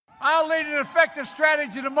I'll lead an effective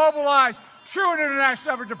strategy to mobilize true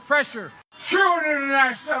international effort to pressure. True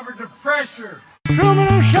international effort to pressure. Too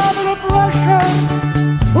many shoving up pressure.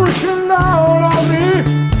 Pushing down on me.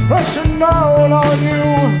 Pushing down on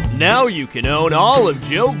you. Now you can own all of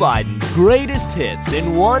Joe Biden's greatest hits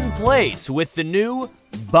in one place with the new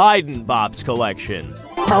Biden Bops collection.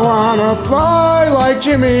 I wanna fly like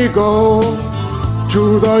Jimmy, go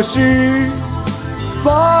to the sea.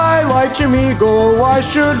 Fly like Jimmy, go. Why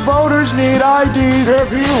should voters need IDs?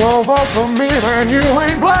 If you won't vote for me, then you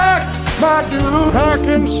ain't black. But dude, I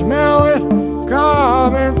can smell it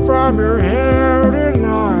coming from your hair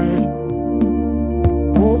tonight.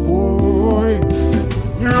 Oh boy,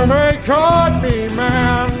 you may cut me,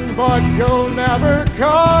 man, but you'll never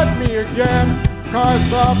cut me again. 'Cause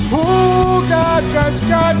the pool guy just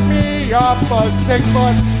got me up a 6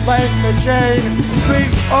 foot length of chain.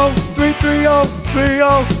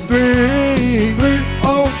 303303033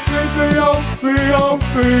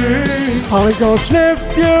 303303033. I'm gonna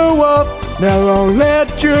sniff you up, never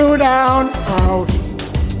let you down. Out,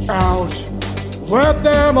 out, let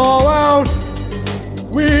them all out.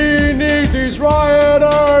 We need these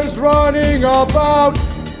rioters running about.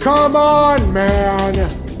 Come on, man.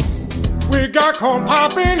 We got corn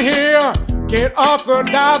popping here. Get off the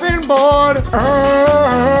diving board.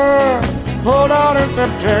 Hold out in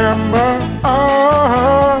September.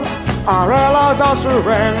 I realize I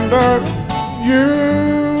surrendered.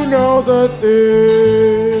 You know the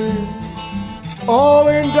thing. All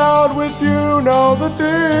endowed with you know the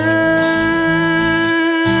thing.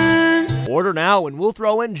 Order now and we'll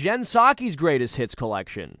throw in Jen Psaki's greatest hits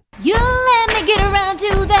collection. You let me get around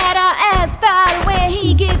to that. I asked about where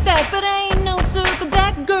he gets back, but I ain't no circle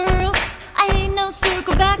back girl. I ain't no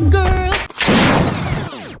circle back girl.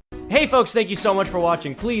 Hey folks, thank you so much for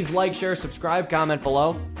watching. Please like, share, subscribe, comment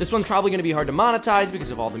below. This one's probably going to be hard to monetize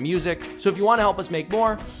because of all the music. So if you want to help us make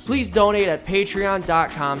more, please donate at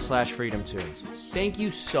patreon.com/freedomtunes. Thank you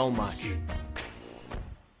so much.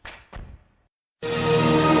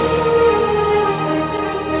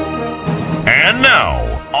 And now,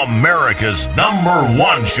 America's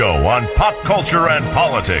 #1 show on pop culture and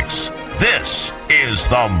politics. This is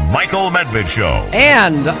the Michael Medved Show.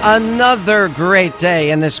 And another great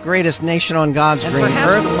day in this greatest nation on God's green earth.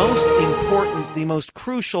 Perhaps the most important, the most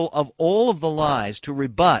crucial of all of the lies to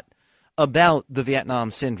rebut about the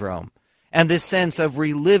Vietnam syndrome and this sense of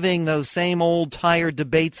reliving those same old tired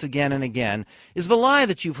debates again and again is the lie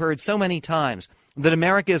that you've heard so many times, that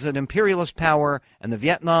America is an imperialist power and the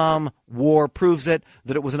Vietnam War proves it,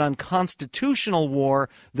 that it was an unconstitutional war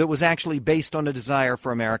that was actually based on a desire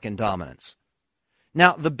for American dominance.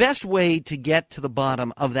 Now, the best way to get to the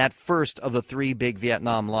bottom of that first of the three big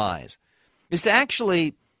Vietnam lies is to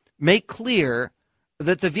actually make clear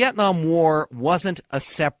that the Vietnam War wasn't a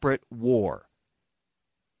separate war.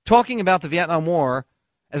 Talking about the Vietnam War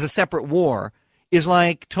as a separate war is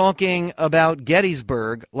like talking about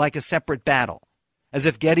Gettysburg like a separate battle. As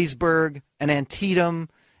if Gettysburg and Antietam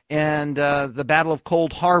and the Battle of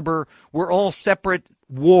Cold Harbor were all separate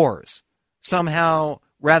wars, somehow,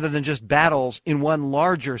 rather than just battles in one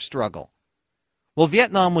larger struggle. Well,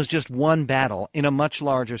 Vietnam was just one battle in a much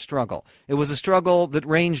larger struggle. It was a struggle that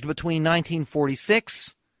ranged between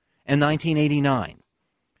 1946 and 1989.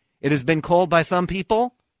 It has been called by some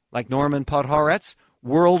people, like Norman Podhoretz,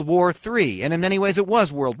 World War III, and in many ways it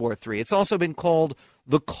was World War III. It's also been called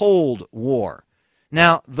the Cold War.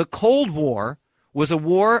 Now, the Cold War was a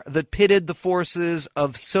war that pitted the forces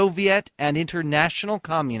of Soviet and international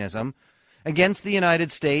communism against the United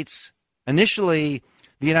States. Initially,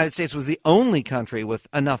 the United States was the only country with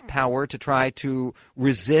enough power to try to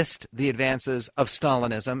resist the advances of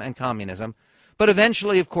Stalinism and communism. But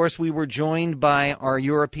eventually, of course, we were joined by our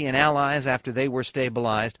European allies after they were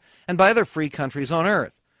stabilized and by other free countries on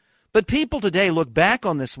Earth. But people today look back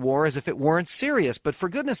on this war as if it weren't serious. But for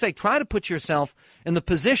goodness sake, try to put yourself in the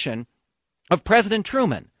position of President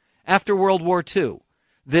Truman after World War II.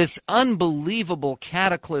 This unbelievable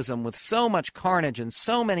cataclysm with so much carnage and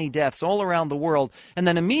so many deaths all around the world. And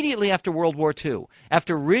then immediately after World War II,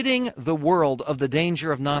 after ridding the world of the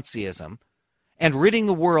danger of Nazism and ridding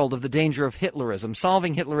the world of the danger of Hitlerism,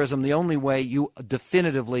 solving Hitlerism the only way you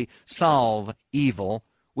definitively solve evil,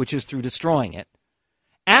 which is through destroying it.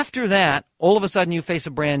 After that, all of a sudden you face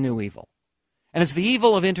a brand new evil. And it's the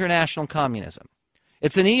evil of international communism.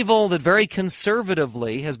 It's an evil that very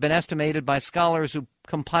conservatively has been estimated by scholars who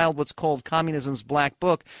compiled what's called Communism's Black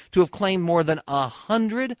Book to have claimed more than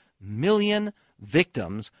 100 million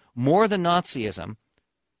victims, more than Nazism,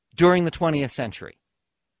 during the 20th century.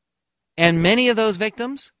 And many of those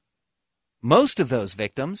victims, most of those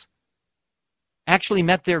victims, actually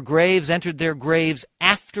entered their graves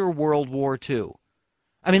after World War II.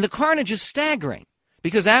 I mean, the carnage is staggering,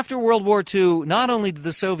 because after World War II, not only did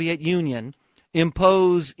the Soviet Union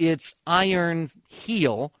impose its iron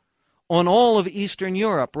heel on all of Eastern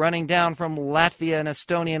Europe, running down from Latvia and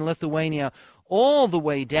Estonia and Lithuania all the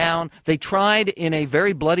way down. They tried in a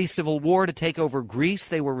very bloody civil war to take over Greece.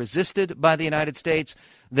 They were resisted by the United States.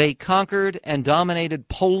 They conquered and dominated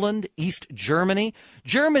Poland, East Germany.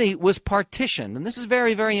 Germany was partitioned, and this is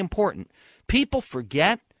very, very important. People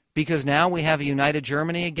forget, because now we have a united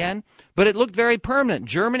Germany again, but it looked very permanent.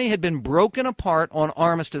 Germany had been broken apart on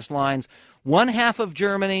armistice lines. One half of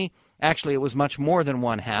Germany, actually it was much more than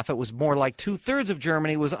one half, it was more like two-thirds of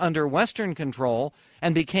Germany was under Western control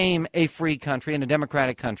and became a free country and a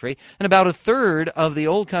democratic country, and about a third of the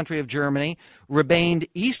old country of Germany remained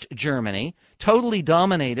East Germany, totally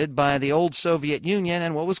dominated by the old Soviet Union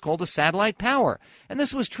and what was called a satellite power. And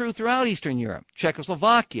this was true throughout Eastern Europe.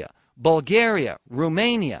 Czechoslovakia, Bulgaria,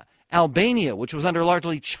 Romania, Albania, which was under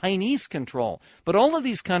largely Chinese control. But all of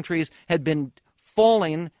these countries had been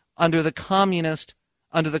falling under the communist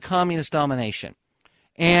domination.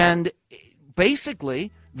 And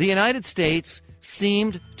basically, the United States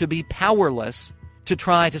seemed to be powerless to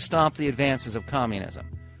try to stop the advances of communism.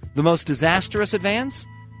 The most disastrous advance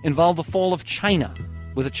involved the fall of China,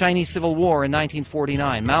 with the Chinese Civil War in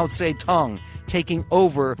 1949, Mao Zedong taking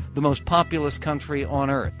over the most populous country on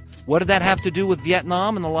earth. What did that have to do with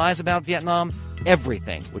Vietnam and the lies about Vietnam?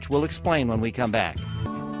 Everything, which we'll explain when we come back.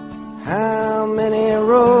 How many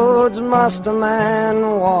roads must a man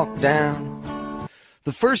walk down?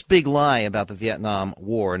 The first big lie about the Vietnam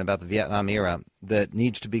War and about the Vietnam era that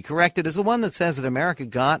needs to be corrected is the one that says that America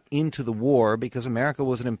got into the war because America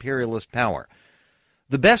was an imperialist power.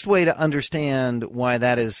 The best way to understand why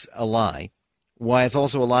that is a lie, why it's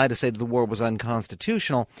also a lie to say that the war was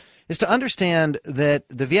unconstitutional, is to understand that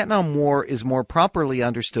the Vietnam War is more properly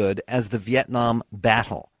understood as the Vietnam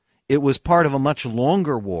Battle. It was part of a much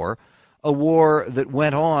longer war, a war that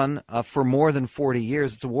went on for more than 40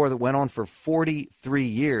 years. It's a war that went on for 43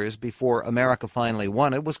 years before America finally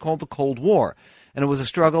won. It was called the Cold War, and it was a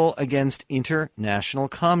struggle against international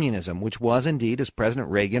communism, which was indeed, as President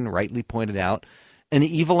Reagan rightly pointed out, an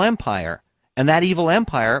evil empire, and that evil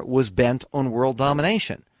empire was bent on world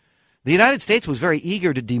domination. The United States was very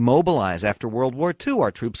eager to demobilize after World War II.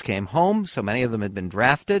 Our troops came home, so many of them had been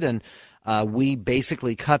drafted, and we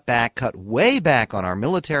basically cut way back on our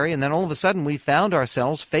military, and then all of a sudden we found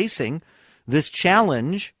ourselves facing this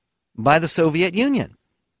challenge by the Soviet Union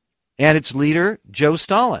and its leader, Joe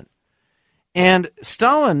Stalin. And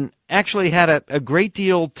Stalin actually had a great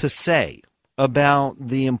deal to say about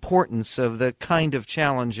the importance of the kind of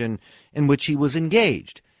challenge in which he was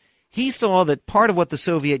engaged. He saw that part of what the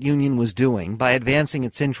Soviet Union was doing by advancing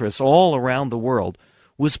its interests all around the world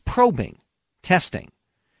was probing, testing.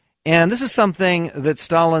 And this is something that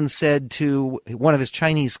Stalin said to one of his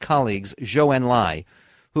Chinese colleagues, Zhou Enlai,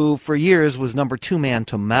 who for years was number 2 man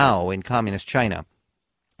to Mao in communist China.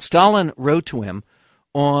 Stalin wrote to him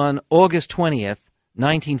on August 20th,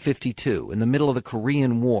 1952, in the middle of the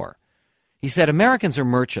Korean War. He said, "Americans are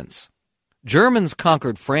merchants. Germans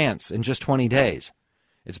conquered France in just 20 days.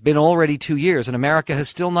 It's been already 2 years, and America has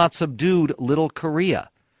still not subdued Little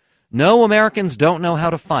Korea. No, Americans don't know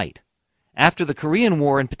how to fight. After the Korean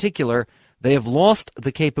War in particular, they have lost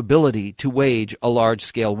the capability to wage a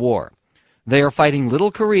large-scale war. They are fighting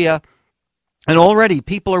Little Korea, and already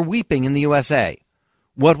people are weeping in the USA.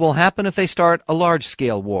 What will happen if they start a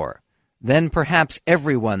large-scale war? Then perhaps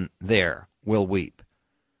everyone there will weep."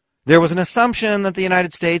 There was an assumption that the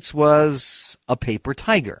United States was a paper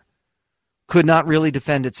tiger, could not really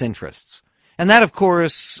defend its interests. And that, of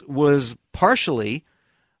course, was partially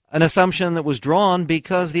an assumption that was drawn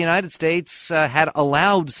because the United States had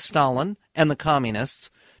allowed Stalin and the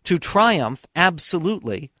communists to triumph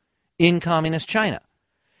absolutely in communist China.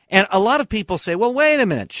 And a lot of people say, well, wait a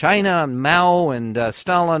minute, China, Mao, and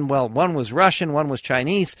Stalin, well, one was Russian, one was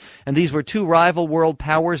Chinese, and these were two rival world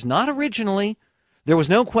powers. Not originally. There was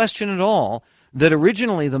no question at all that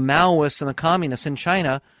originally the Maoists and the communists in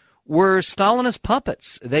China were Stalinist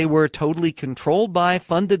puppets. They were totally controlled by,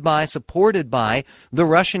 funded by, supported by the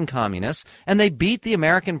Russian communists, and they beat the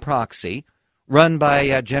American proxy, run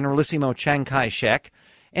by Generalissimo Chiang Kai-shek,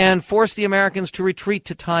 and forced the Americans to retreat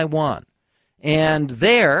to Taiwan. And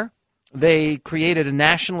there, they created a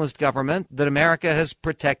nationalist government that America has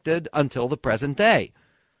protected until the present day.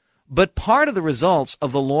 But part of the results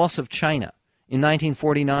of the loss of China in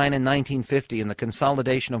 1949 and 1950 in the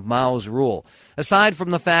consolidation of Mao's rule, aside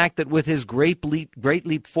from the fact that with his great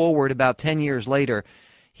leap forward about 10 years later,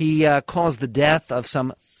 He caused the death of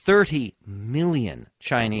some 30 million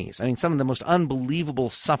Chinese. I mean, some of the most unbelievable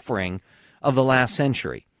suffering of the last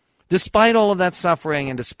century. Despite all of that suffering,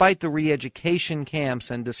 and despite the re-education camps,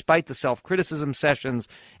 and despite the self-criticism sessions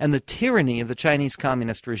and the tyranny of the Chinese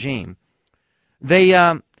communist regime, they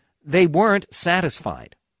weren't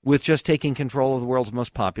satisfied with just taking control of the world's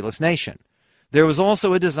most populous nation. There was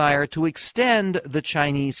also a desire to extend the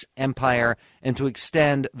Chinese empire and to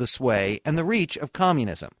extend the sway and the reach of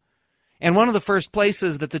communism. And one of the first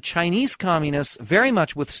places that the Chinese communists, very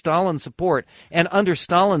much with Stalin's support and under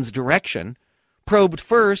Stalin's direction, probed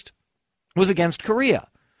first was against Korea.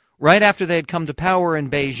 Right after they had come to power in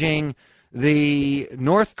Beijing, the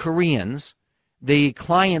North Koreans, the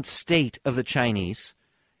client state of the Chinese,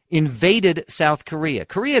 invaded South Korea.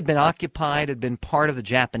 Korea had been occupied, had been part of the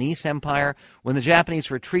Japanese Empire. When the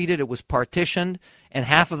Japanese retreated, it was partitioned, and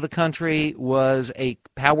half of the country was a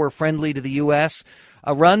power friendly to the U.S.,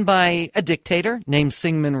 run by a dictator named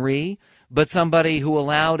Syngman Rhee, but somebody who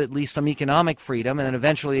allowed at least some economic freedom and then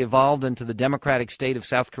eventually evolved into the democratic state of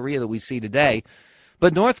South Korea that we see today.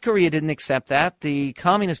 But North Korea didn't accept that. The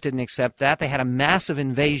communists didn't accept that. They had a massive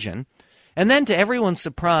invasion. And then, to everyone's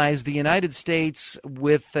surprise, the United States,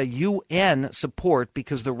 with UN support,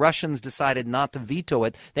 because the Russians decided not to veto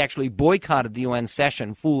it, they actually boycotted the UN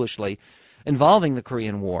session, foolishly, involving the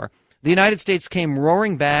Korean War. The United States came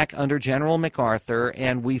roaring back under General MacArthur,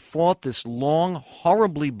 and we fought this long,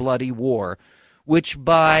 horribly bloody war, which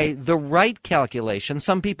by the right calculation,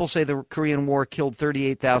 some people say the Korean War killed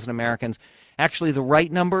 38,000 Americans. Actually, the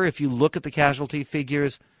right number, if you look at the casualty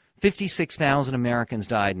figures, 56,000 Americans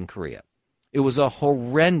died in Korea. It was a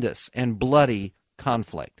horrendous and bloody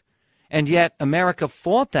conflict. And yet America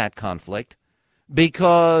fought that conflict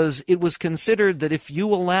because it was considered that if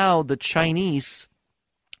you allowed the Chinese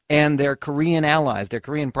and their Korean allies, their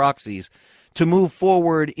Korean proxies, to move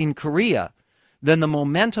forward in Korea, then the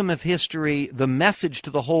momentum of history, the message to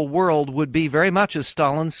the whole world would be very much as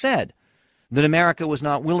Stalin said, that America was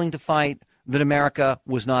not willing to fight, that America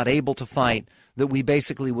was not able to fight, that we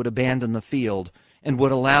basically would abandon the field and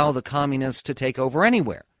would allow the communists to take over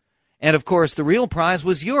anywhere. And, of course, the real prize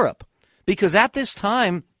was Europe, because at this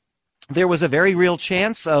time there was a very real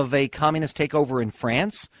chance of a communist takeover in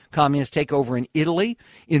France, communist takeover in Italy,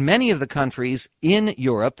 in many of the countries in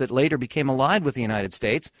Europe that later became allied with the United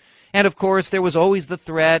States. And, of course, there was always the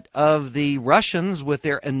threat of the Russians with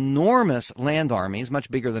their enormous land armies,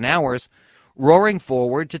 much bigger than ours, roaring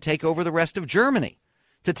forward to take over the rest of Germany,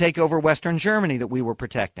 to take over Western Germany that we were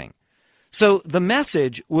protecting. So the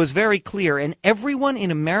message was very clear, and everyone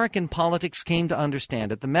in American politics came to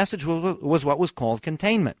understand it. The message was what was called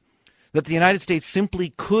containment, that the United States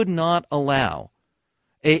simply could not allow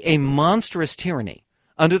a monstrous tyranny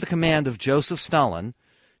under the command of Joseph Stalin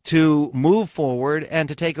to move forward and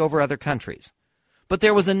to take over other countries. But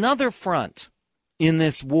there was another front in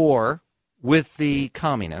this war with the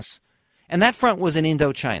communists, and that front was in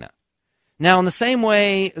Indochina. Now, in the same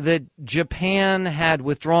way that Japan had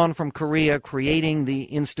withdrawn from Korea, creating the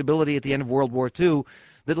instability at the end of World War II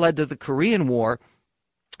that led to the Korean War,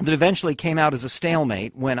 that eventually came out as a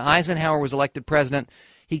stalemate. When Eisenhower was elected president,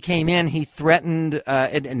 he came in, he threatened,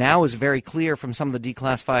 and now is very clear from some of the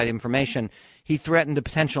declassified information, he threatened a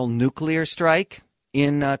potential nuclear strike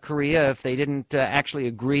in Korea if they didn't actually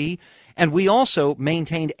agree. And we also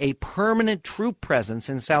maintained a permanent troop presence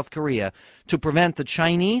in South Korea to prevent the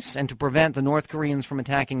Chinese and to prevent the North Koreans from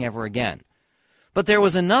attacking ever again. But there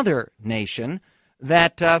was another nation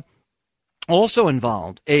that also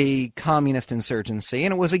involved a communist insurgency,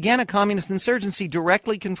 and it was again a communist insurgency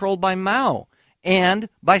directly controlled by Mao and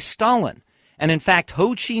by Stalin. And in fact, Ho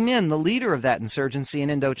Chi Minh, the leader of that insurgency in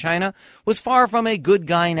Indochina, was far from a good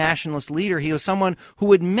guy nationalist leader. He was someone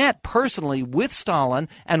who had met personally with Stalin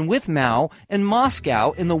and with Mao in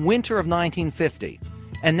Moscow in the winter of 1950.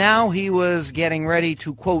 And now he was getting ready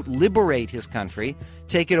to, quote, liberate his country,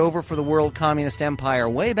 take it over for the World Communist Empire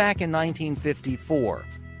way back in 1954.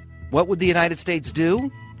 What would the United States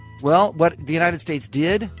do? Well, what the United States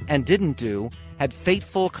did and didn't do had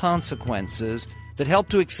fateful consequences that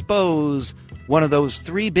helped to expose one of those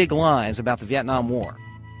three big lies about the Vietnam War.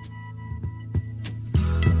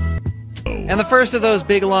 And the first of those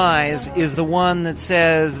big lies is the one that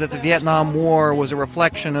says that the Vietnam War was a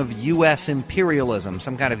reflection of U.S. imperialism,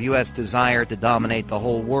 some kind of U.S. desire to dominate the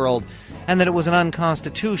whole world, and that it was an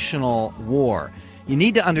unconstitutional war. You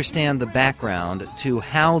need to understand the background to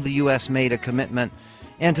how the U.S. made a commitment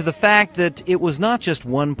and to the fact that it was not just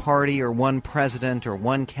one party or one president or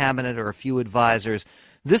one cabinet or a few advisors.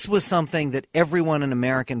 This was something that everyone in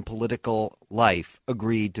American political life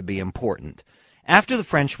agreed to be important. After the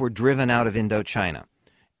French were driven out of Indochina,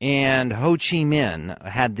 and Ho Chi Minh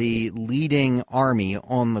had the leading army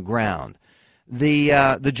on the ground.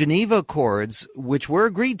 The Geneva Accords, which were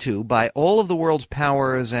agreed to by all of the world's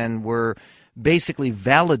powers and were basically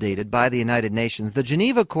validated by the United Nations, the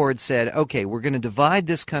Geneva Accords said, okay, we're going to divide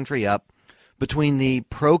this country up between the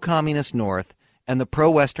pro-communist North and the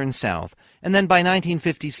pro-Western South, and then by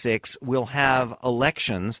 1956 we'll have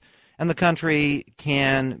elections and the country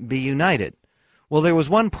can be united. Well, there was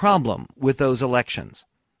one problem with those elections.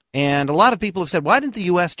 And a lot of people have said, why didn't the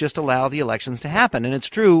U.S. just allow the elections to happen? And it's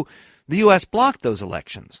true, the U.S. blocked those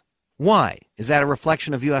elections. Why? Is that a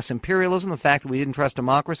reflection of U.S. imperialism, the fact that we didn't trust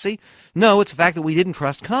democracy? No, it's the fact that we didn't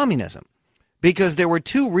trust communism. Because there were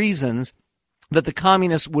two reasons that the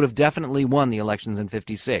communists would have definitely won the elections in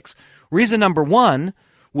 56. Reason number one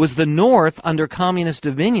was the North, under communist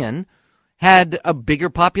dominion, had a bigger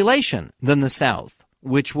population than the South,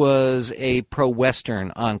 which was a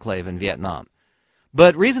pro-Western enclave in Vietnam.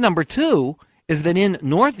 But reason number two is that in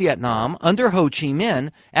North Vietnam, under Ho Chi Minh,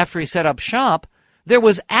 after he set up shop, there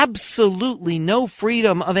was absolutely no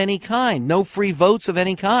freedom of any kind, no free votes of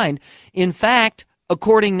any kind. In fact,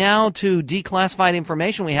 according now to declassified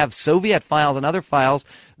information, we have Soviet files and other files,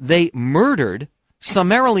 they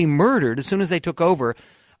summarily murdered, as soon as they took over,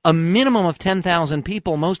 a minimum of 10,000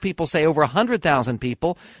 people, most people say over 100,000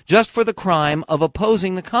 people, just for the crime of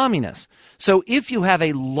opposing the communists. So if you have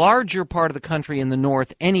a larger part of the country in the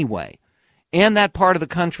North anyway, and that part of the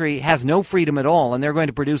country has no freedom at all, and they're going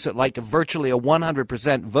to produce it like virtually a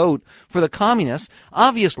 100% vote for the communists,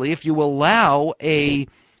 obviously if you allow a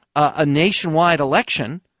nationwide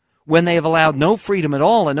election when they have allowed no freedom at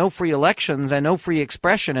all and no free elections and no free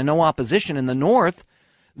expression and no opposition in the North,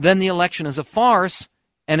 then the election is a farce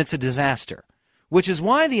and it's a disaster. Which is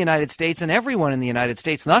why the United States and everyone in the United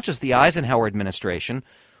States, not just the Eisenhower administration,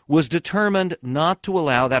 was determined not to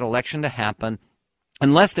allow that election to happen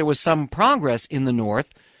unless there was some progress in the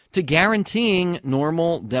North to guaranteeing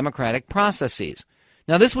normal democratic processes.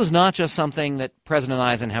 Now, this was not just something that President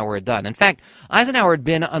Eisenhower had done. In fact, Eisenhower had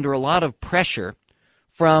been under a lot of pressure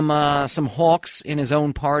from some hawks in his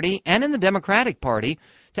own party and in the Democratic Party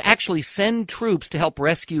to actually send troops to help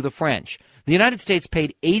rescue the French. The United States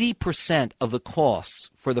paid 80% of the costs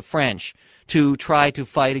for the French to try to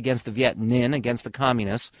fight against the Viet Minh, against the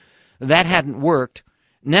communists. That hadn't worked.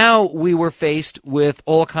 Now we were faced with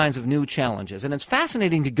all kinds of new challenges. And it's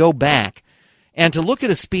fascinating to go back and to look at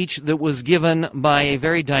a speech that was given by a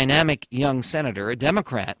very dynamic young senator, a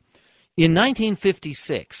Democrat, in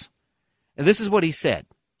 1956. And this is what he said.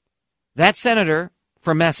 That senator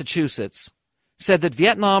from Massachusetts said that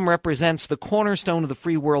Vietnam represents the cornerstone of the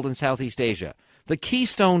free world in Southeast Asia, the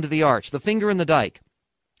keystone to the arch, the finger in the dike.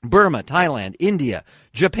 Burma, Thailand, India,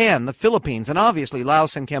 Japan, the Philippines, and obviously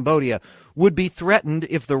Laos and Cambodia would be threatened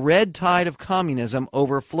if the red tide of communism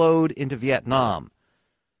overflowed into Vietnam.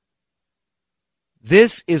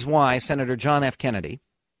 This is why Senator John F. Kennedy,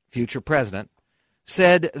 future president,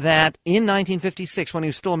 said that in 1956, when he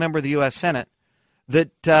was still a member of the U.S. Senate,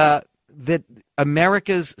 that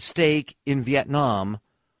America's stake in Vietnam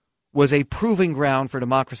was a proving ground for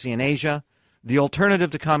democracy in Asia, the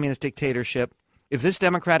alternative to communist dictatorship. If this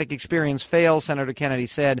democratic experience fails, Senator Kennedy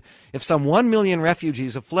said, if some 1 million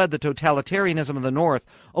refugees have fled the totalitarianism of the North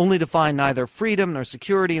only to find neither freedom nor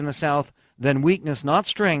security in the South, then weakness, not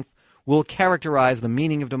strength, will characterize the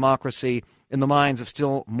meaning of democracy in the minds of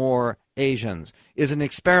still more Asians. Is an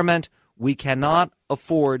experiment we cannot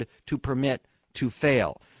afford to permit to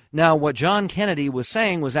fail. Now, what John Kennedy was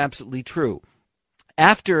saying was absolutely true.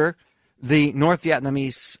 After the North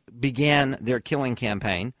Vietnamese began their killing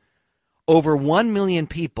campaign, over 1 million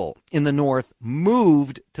people in the North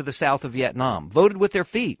moved to the south of Vietnam, voted with their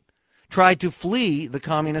feet, tried to flee the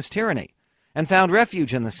communist tyranny, and found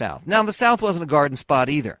refuge in the South. Now, the South wasn't a garden spot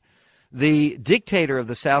either. The dictator of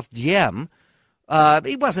the South, Diem,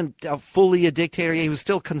 he wasn't fully a dictator. He was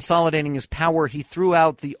still consolidating his power. He threw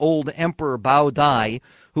out the old emperor Bao Dai,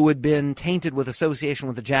 who had been tainted with association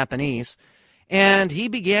with the Japanese, and he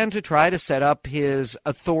began to try to set up his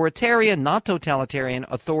authoritarian, not totalitarian,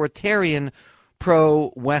 authoritarian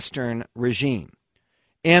pro-Western regime.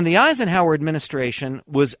 And the Eisenhower administration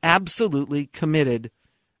was absolutely committed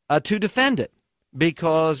to defend it,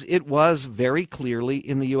 because it was very clearly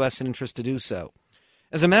in the U.S. interest to do so.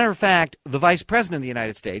 As a matter of fact, the Vice President of the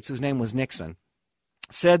United States, whose name was Nixon,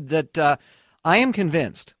 said that, I am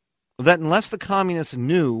convinced that unless the communists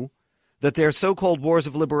knew that their so-called wars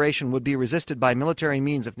of liberation would be resisted by military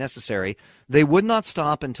means if necessary, they would not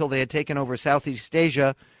stop until they had taken over Southeast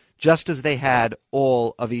Asia, just as they had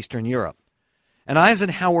all of Eastern Europe. And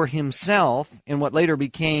Eisenhower himself, in what later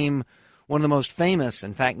became one of the most famous,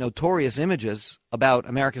 in fact, notorious images about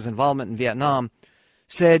America's involvement in Vietnam,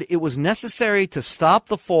 said it was necessary to stop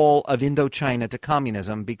the fall of Indochina to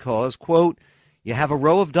communism because, quote, you have a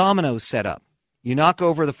row of dominoes set up. You knock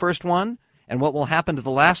over the first one, and what will happen to the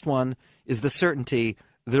last one is the certainty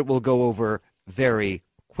that it will go over very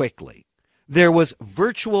quickly. There was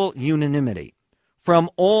virtual unanimity from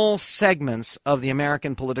all segments of the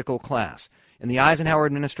American political class, in the Eisenhower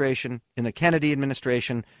administration, in the Kennedy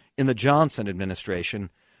administration, in the Johnson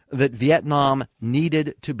administration, that Vietnam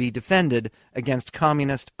needed to be defended against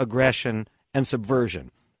communist aggression and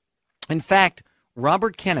subversion. In fact,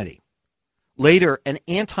 Robert Kennedy, later an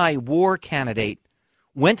anti-war candidate,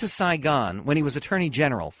 went to Saigon when he was Attorney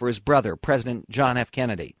General for his brother, President John F.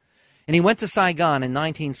 Kennedy. And he went to Saigon in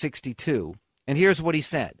 1962, and here's what he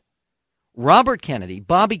said. Robert Kennedy,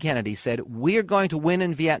 Bobby Kennedy, said, we're going to win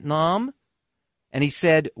in Vietnam, and he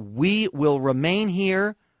said, we will remain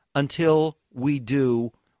here until we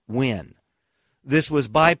do win. This was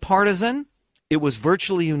bipartisan. It was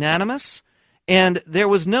virtually unanimous. And there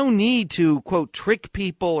was no need to, quote, trick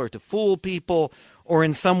people or to fool people or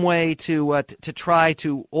in some way to try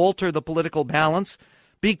to alter the political balance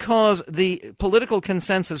because the political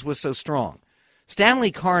consensus was so strong.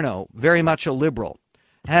 Stanley Carno, very much a liberal,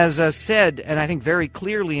 has said, and I think very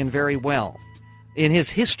clearly and very well, in his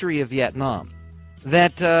history of Vietnam,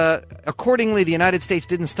 that accordingly the United States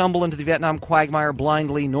didn't stumble into the Vietnam quagmire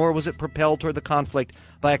blindly, nor was it propelled toward the conflict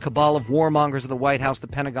by a cabal of warmongers of the White House, the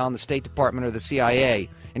Pentagon, the State Department, or the CIA,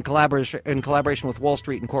 in collaboration with Wall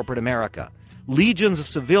Street and corporate America. Legions of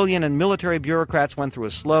civilian and military bureaucrats went through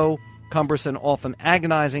a slow, cumbersome, often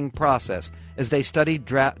agonizing process as they studied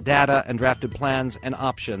data and drafted plans and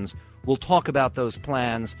options. We'll talk about those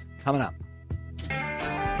plans coming up.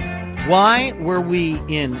 Why were we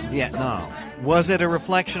in Vietnam? Was it a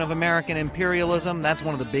reflection of American imperialism? That's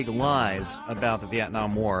one of the big lies about the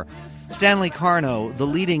Vietnam War. Stanley Carno, the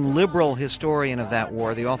leading liberal historian of that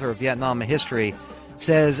war, the author of Vietnam: A History,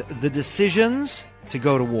 says the decisions to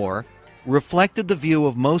go to war reflected the view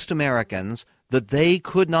of most Americans that they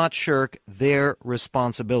could not shirk their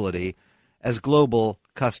responsibility as global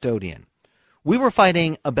custodian. We were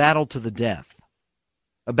fighting a battle to the death.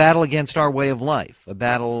 A battle against our way of life, a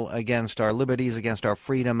battle against our liberties, against our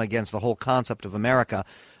freedom, against the whole concept of America,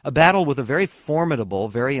 a battle with a very formidable,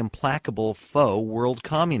 very implacable foe, world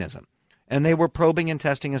communism. And they were probing and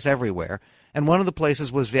testing us everywhere, and one of the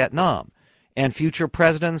places was Vietnam. And future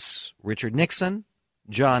presidents, Richard Nixon,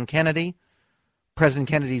 John Kennedy, President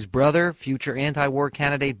Kennedy's brother, future anti-war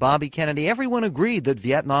candidate Bobby Kennedy, everyone agreed that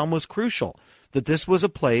Vietnam was crucial, that this was a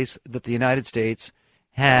place that the United States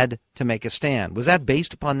had to make a stand. Was that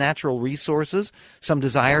based upon natural resources, some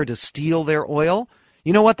desire to steal their oil?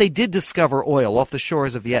 You know what? They did discover oil off the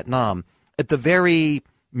shores of Vietnam at the very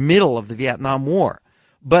middle of the Vietnam War.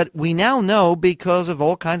 But we now know, because of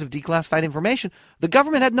all kinds of declassified information, the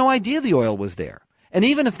government had no idea the oil was there. And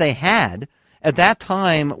even if they had, at that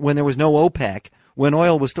time when there was no OPEC, when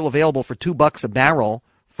oil was still available for $2 a barrel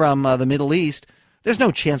from the Middle East, there's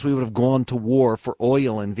no chance we would have gone to war for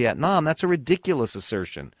oil in Vietnam. That's a ridiculous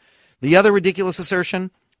assertion. The other ridiculous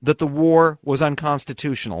assertion, that the war was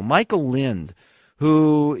unconstitutional. Michael Lind,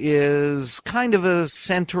 who is kind of a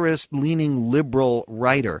centrist-leaning liberal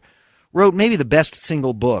writer, wrote maybe the best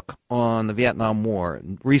single book on the Vietnam War,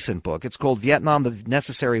 recent book. It's called Vietnam, the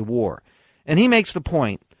Necessary War. And he makes the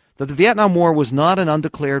point that the Vietnam War was not an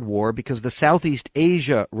undeclared war because the Southeast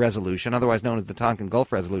Asia Resolution, otherwise known as the Tonkin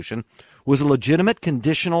Gulf Resolution, was a legitimate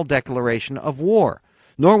conditional declaration of war.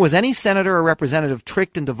 Nor was any senator or representative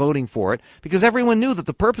tricked into voting for it, because everyone knew that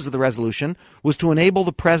the purpose of the resolution was to enable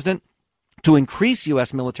the president to increase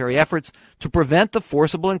U.S. military efforts to prevent the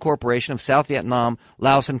forcible incorporation of South Vietnam,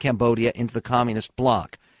 Laos, and Cambodia into the communist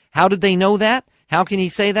bloc. How did they know that? How can he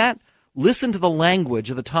say that? Listen to the language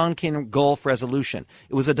of the Tonkin Gulf Resolution.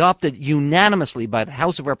 It was adopted unanimously by the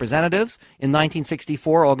House of Representatives in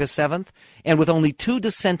 1964, August 7th, and with only 2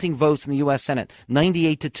 dissenting votes in the U.S. Senate,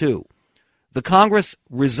 98-2. The Congress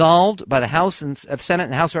resolved by the House and Senate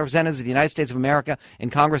and House of Representatives of the United States of America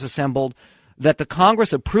and Congress assembled that the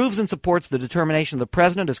Congress approves and supports the determination of the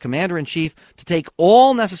President as Commander-in-Chief to take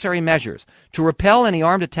all necessary measures to repel any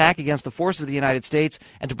armed attack against the forces of the United States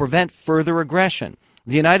and to prevent further aggression.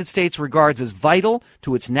 The United States regards as vital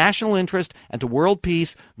to its national interest and to world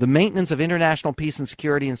peace the maintenance of international peace and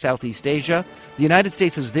security in Southeast Asia. The United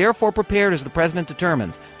States is therefore prepared, as the President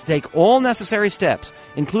determines, to take all necessary steps,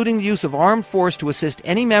 including the use of armed force to assist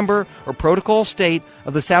any member or protocol state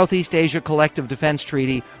of the Southeast Asia Collective Defense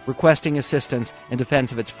Treaty requesting assistance in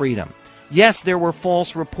defense of its freedom. Yes, there were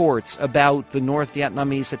false reports about the North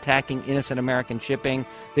Vietnamese attacking innocent American shipping.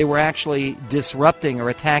 They were actually disrupting or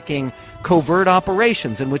attacking covert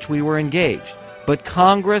operations in which we were engaged. But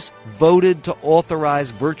Congress voted to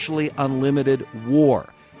authorize virtually unlimited war.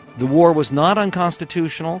 The war was not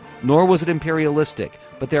unconstitutional, nor was it imperialistic.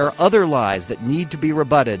 But there are other lies that need to be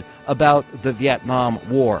rebutted about the Vietnam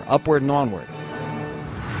War, upward and onward.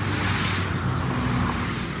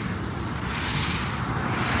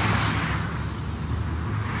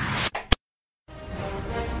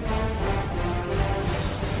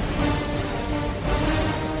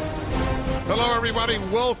 Hello, everybody.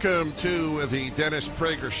 Welcome to the Dennis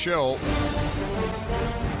Prager Show.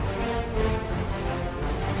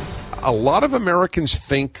 A lot of Americans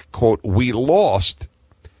think, quote, we lost.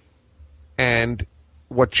 And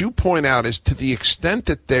what you point out is to the extent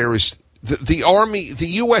that there is the Army, the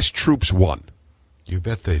U.S. troops won. You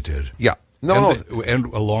bet they did. Yeah. And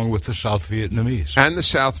along with the South Vietnamese. And the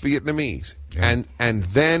South Vietnamese. Yeah. And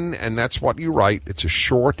that's what you write. It's a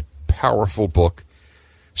short, powerful book.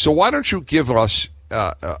 So why don't you give us,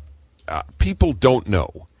 people don't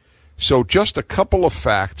know. So just a couple of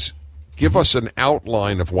facts. Give us an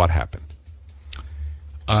outline of what happened.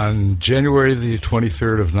 On January the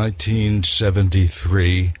 23rd of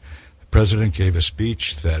 1973, the president gave a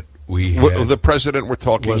speech that we had. The president we're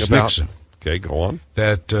talking was about? Nixon. Okay, go on.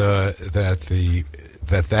 That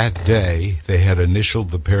day they had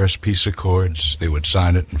initialed the Paris Peace Accords. They would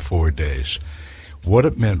sign it in 4 days. What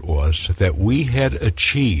it meant was that we had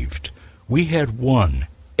won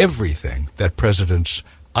everything that Presidents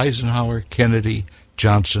Eisenhower, Kennedy,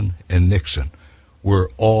 Johnson, and Nixon were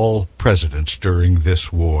all presidents during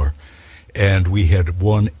this war, and we had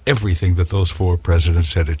won everything that those four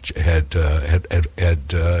presidents had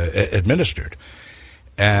administered.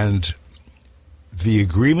 And the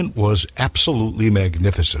agreement was absolutely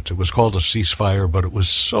magnificent. It was called a ceasefire, but it was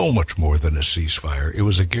so much more than a ceasefire. It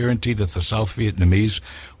was a guarantee that the South Vietnamese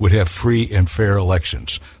would have free and fair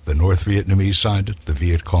elections. The North Vietnamese signed it. The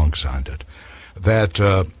Viet Cong signed it. That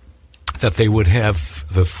they would have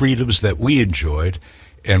the freedoms that we enjoyed,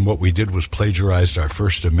 and what we did was plagiarized our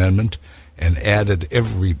First Amendment and added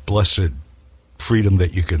every blessed freedom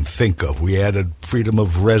that you can think of. We added freedom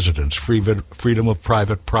of residence, freedom of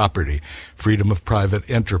private property, freedom of private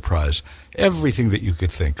enterprise, everything that you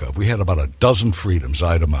could think of. We had about a dozen freedoms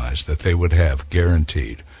itemized that they would have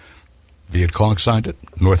guaranteed. Viet Cong signed it.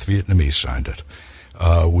 North Vietnamese signed it.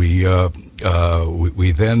 We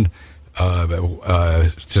then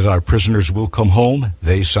said our prisoners will come home.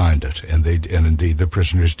 They signed it, and indeed the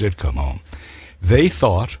prisoners did come home. They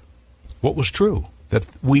thought what was true, that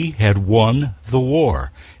we had won the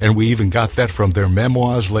war, and we even got that from their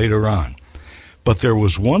memoirs later on. But there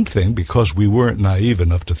was one thing, because we weren't naive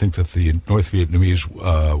enough to think that the North Vietnamese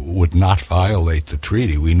would not violate the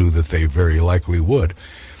treaty. We knew that they very likely would.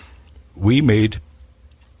 We made,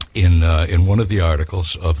 in one of the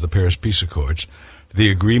articles of the Paris Peace Accords, the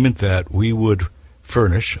agreement that we would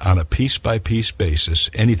furnish on a piece-by-piece basis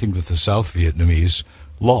anything that the South Vietnamese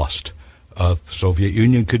lost. The Soviet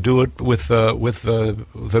Union could do it with the North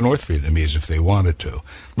Vietnamese if they wanted to.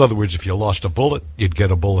 In other words, if you lost a bullet, you'd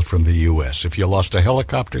get a bullet from the U.S. If you lost a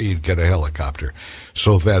helicopter, you'd get a helicopter.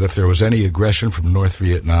 So that if there was any aggression from North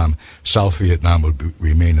Vietnam, South Vietnam would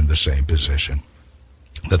remain in the same position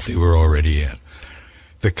that they were already in.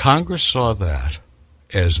 The Congress saw that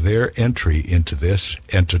as their entry into this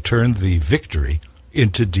and to turn the victory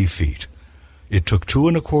into defeat. It took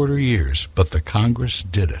 2.25 years, but the Congress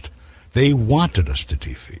did it. They wanted us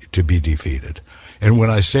to be defeated. And when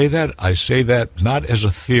I say that not as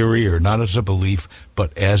a theory or not as a belief,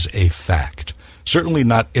 but as a fact. Certainly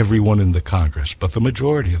not everyone in the Congress, but the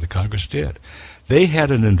majority of the Congress did. They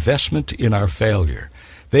had an investment in our failure.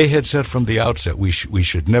 They had said from the outset, we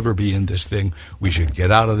should never be in this thing. We should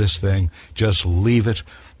get out of this thing. Just leave it.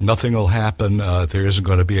 Nothing will happen. There isn't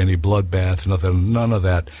going to be any bloodbath. None of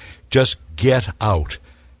that. Just get out.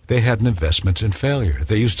 They had an investment in failure.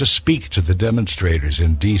 They used to speak to the demonstrators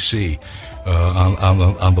in D.C.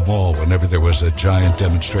 On the mall whenever there was a giant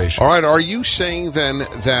demonstration. All right. Are you saying then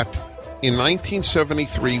that in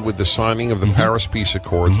 1973, with the signing of the Paris Peace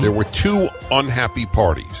Accords, there were two unhappy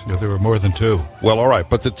parties? No, there were more than two. Well, all right.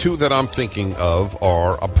 But the two that I'm thinking of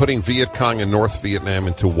are putting Viet Cong and North Vietnam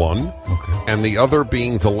into one, and the other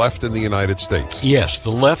being the left in the United States. Yes,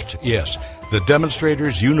 the left, yes. The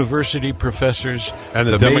demonstrators, university professors, and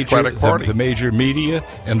the Democratic Party. The major media,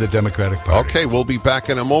 and the Democratic Party. Okay, we'll be back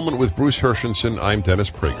in a moment with Bruce Herschensohn. I'm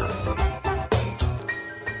Dennis Prager.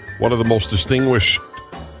 One of the most distinguished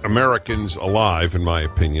Americans alive, in my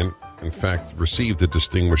opinion, in fact, received the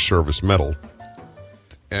Distinguished Service Medal,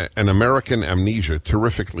 an American Amnesia,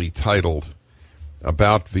 terrifically titled,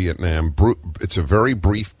 about Vietnam. It's a very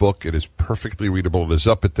brief book. It is perfectly readable. It is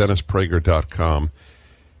up at DennisPrager.com.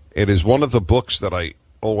 It is one of the books that I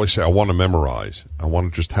always say I want to memorize. I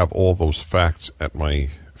want to just have all those facts at my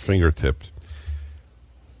fingertips.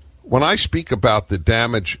 When I speak about the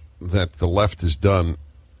damage that the left has done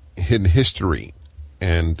in history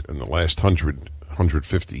and in the last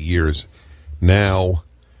 150 years now,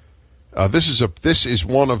 this is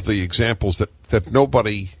one of the examples that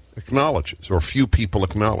nobody acknowledges, or few people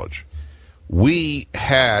acknowledge. We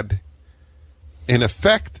had, in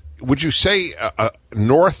effect, would you say a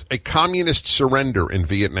communist surrender in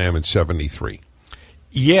Vietnam in 73?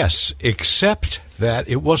 Yes, except that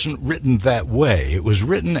it wasn't written that way. It was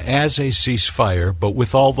written as a ceasefire, but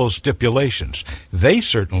with all those stipulations. They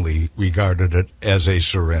certainly regarded it as a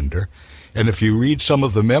surrender. And if you read some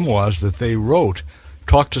of the memoirs that they wrote,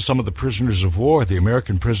 talk to some of the prisoners of war, the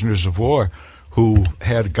American prisoners of war, who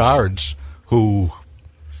had guards who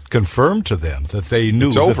confirmed to them that they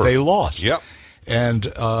knew that they lost. Yep. And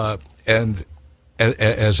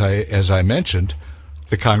as I mentioned,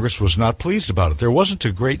 the Congress was not pleased about it. There wasn't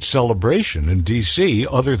a great celebration in D.C.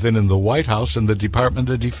 other than in the White House and the Department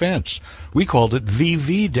of Defense. We called it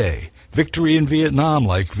VV Day, Victory in Vietnam,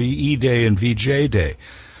 like VE Day and VJ Day.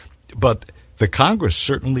 But the Congress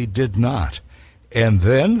certainly did not. And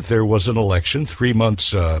then there was an election 3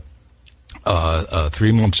 months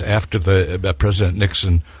 3 months after the President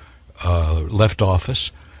Nixon left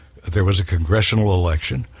office. There was a congressional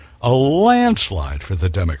election, a landslide for the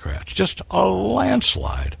Democrats, just a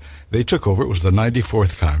landslide. They took over. It was the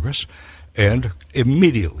 94th Congress, and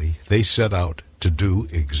immediately they set out to do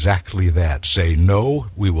exactly that. Say, no,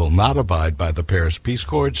 we will not abide by the Paris Peace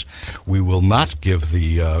Accords. We will not give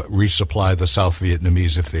the resupply the South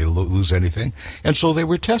Vietnamese if they lose anything. And so they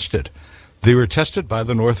were tested. They were tested by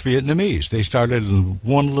the North Vietnamese. They started in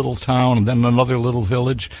one little town and then another little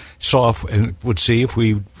village, and would see if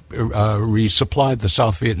we resupplied the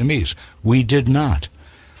South Vietnamese. We did not.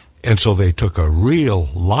 And so they took a real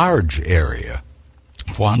large area,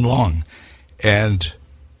 Quan Long, and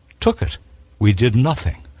took it. We did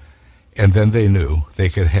nothing. And then they knew they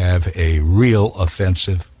could have a real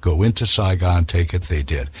offensive, go into Saigon, take it. They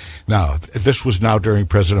did. Now, this was now during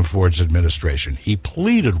President Ford's administration. He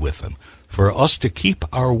pleaded with them for us to keep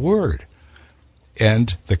our word.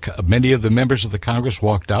 And many of the members of the Congress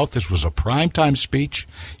walked out. This was a primetime speech.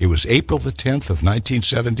 It was April the 10th of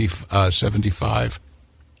 1975.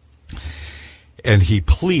 And he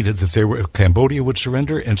pleaded that Cambodia would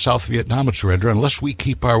surrender and South Vietnam would surrender unless we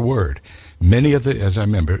keep our word. Many of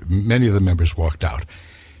the members walked out.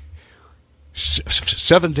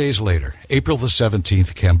 7 days later, April the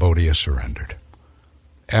 17th, Cambodia surrendered.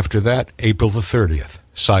 After that, April the 30th,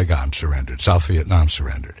 Saigon surrendered. South Vietnam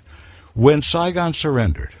surrendered. When Saigon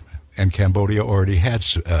surrendered, and Cambodia already had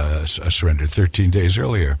surrendered 13 days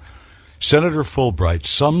earlier, Senator Fulbright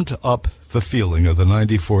summed up the feeling of the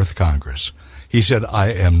 94th Congress. He said,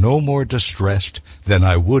 I am no more distressed than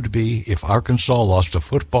I would be if Arkansas lost a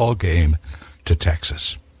football game to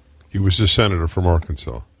Texas. He was a senator from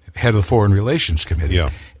Arkansas. Head of the Foreign Relations Committee.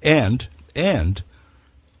 Yeah. And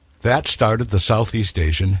that started the Southeast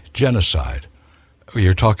Asian genocide.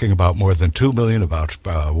 You're talking about more than 2 million, about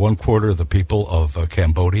 1/4 of the people of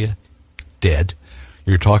Cambodia dead.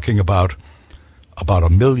 You're talking about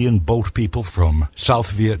 1 million boat people from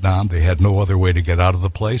South Vietnam. They had no other way to get out of the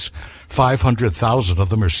place. 500,000 of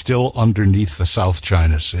them are still underneath the South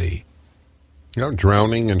China Sea. Yeah,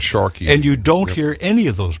 drowning and shark eating. And you don't hear any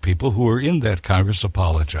of those people who were in that Congress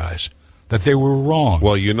apologize, that they were wrong.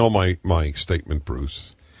 Well, you know my statement,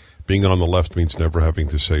 Bruce. Being on the left means never having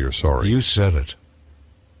to say you're sorry. You said it.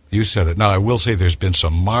 You said it. Now, I will say there's been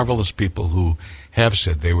some marvelous people who have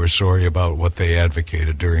said they were sorry about what they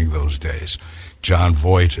advocated during those days. John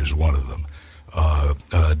Voight is one of them.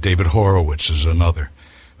 David Horowitz is another.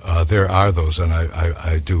 There are those, and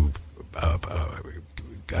I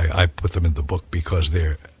put them in the book because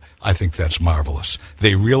I think that's marvelous.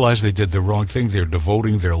 They realize they did the wrong thing. They're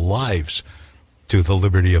devoting their lives to the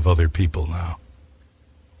liberty of other people now.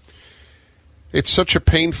 It's such a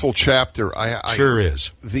painful chapter. Sure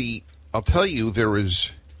is. I'll tell you,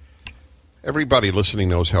 everybody listening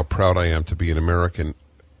knows how proud I am to be an American.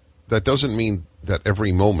 That doesn't mean that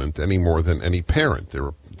every moment, any more than any parent.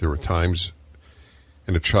 There are times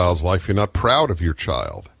in a child's life you're not proud of your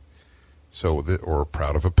child, or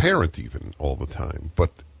proud of a parent even all the time.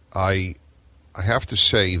 But I have to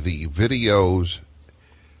say, the videos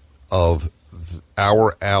of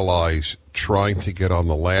our allies trying to get on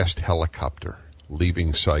the last helicopter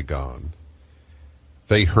leaving Saigon,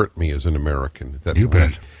 They hurt me as an American. That You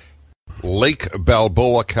bet. Lake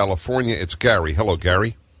Balboa, California. It's Gary. Hello,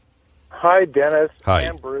 Gary. Hi, Dennis. Hi.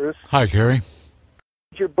 And Bruce. Hi, Gary.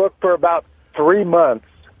 Your book for about 3 months,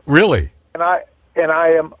 Really? and I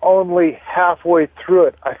am only halfway through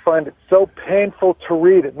it. I find it so painful to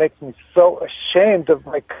read. It makes me so ashamed of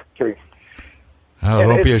my country. Oh, And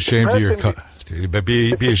don't be it's ashamed of your depressing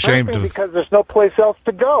country. Be ashamed depressing of. because there's no place else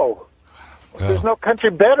to go. There's no country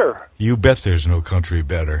better. You bet there's no country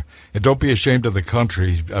better. And don't be ashamed of the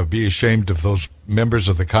country. Be ashamed of those members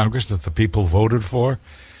of the Congress that the people voted for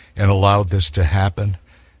and allowed this to happen.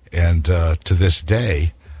 And to this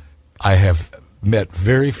day, I have met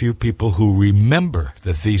very few people who remember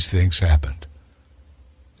that these things happened.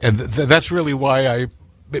 And that's really why I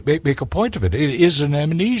make a point of it. It is an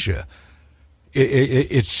amnesia.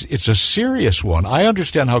 It's a serious one. I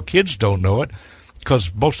understand how kids don't know it,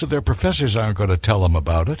 because most of their professors aren't going to tell them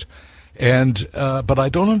about it, but I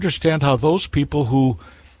don't understand how those people who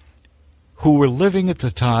were living at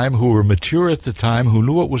the time, who were mature at the time, who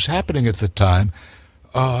knew what was happening at the time,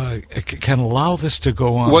 can allow this to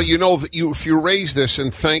go on. Well, if you raise this,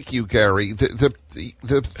 and thank you, Gary. The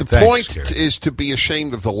Thanks, point Gary. is to be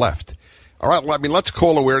ashamed of the left. All right. Well, I mean, let's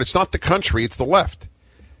call it where it's not the country; it's the left.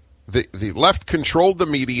 The left controlled the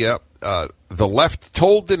media. The left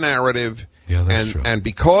told the narrative. Yeah, that's true. And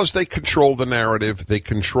because they control the narrative, they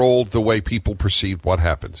control the way people perceive what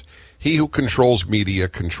happens. He who controls media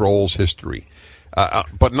controls history,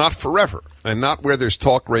 but not forever, and not where there's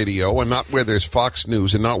talk radio, and not where there's Fox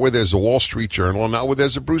News, and not where there's a Wall Street Journal, and not where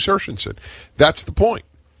there's a Bruce Herschensohn. That's the point.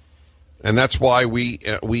 And that's why we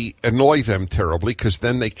annoy them terribly, because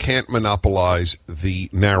then they can't monopolize the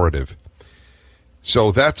narrative.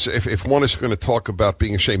 So that's if one is going to talk about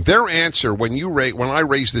being ashamed. Their answer when I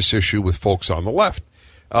raise this issue with folks on the left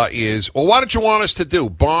is, well, what did you want us to do?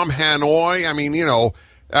 Bomb Hanoi? I mean,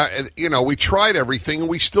 we tried everything and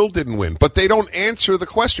we still didn't win. But they don't answer the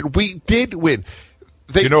question. We did win.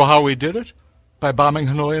 Do you know how we did it? By bombing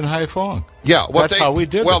Hanoi and Haiphong. Yeah, that's how we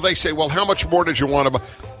did it. Well, they say, well, how much more did you want to?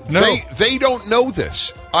 No. They don't know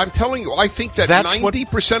this. I'm telling you, I think that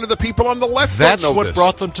 90% of the people on the left don't know this. That's what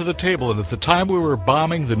brought them to the table. And at the time we were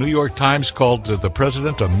bombing, the New York Times called the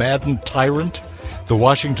president a maddened tyrant. The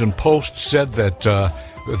Washington Post said that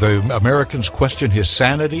the Americans questioned his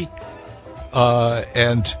sanity.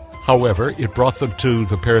 However, it brought them to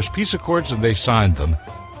the Paris Peace Accords, and they signed them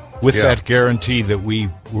with that guarantee that we.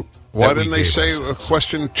 Why didn't they say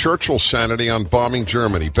question Churchill's sanity on bombing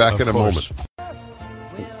Germany? Back in a moment.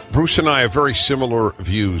 Bruce and I have very similar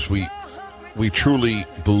views. We truly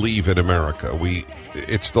believe in America.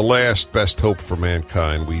 It's the last best hope for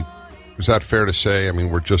mankind. Is that fair to say? I mean,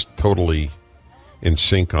 we're just totally in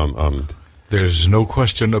sync on. There's no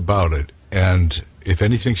question about it. And if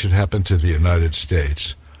anything should happen to the United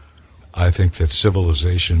States, I think that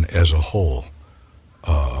civilization as a whole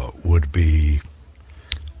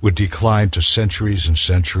would decline to centuries and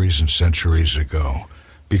centuries and centuries ago,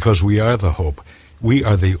 because we are the hope. We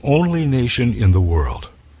are the only nation in the world,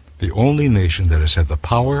 the only nation that has had the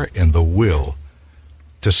power and the will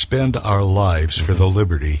to spend our lives for the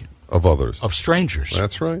liberty of others, of strangers.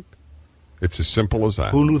 That's right. It's as simple as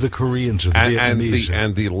that. Who knew the Koreans or the Vietnamese?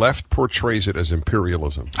 And the left portrays it as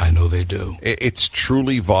imperialism. I know they do. It's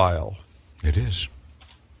truly vile. It is.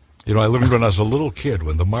 I learned when I was a little kid,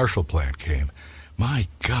 when the Marshall Plan came. My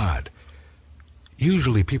God.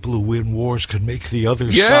 Usually people who win wars can make the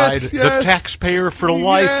other side the taxpayer for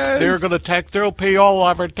life. They're going to they'll pay all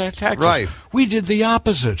of our taxes. Right. We did the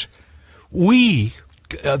opposite. We,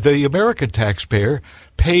 the American taxpayer,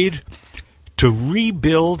 paid to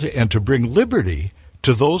rebuild and to bring liberty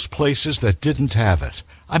to those places that didn't have it.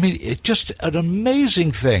 I mean, it's just an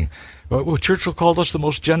amazing thing. Churchill called us the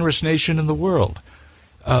most generous nation in the world.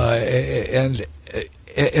 And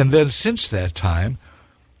then since that time,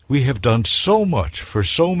 we have done so much for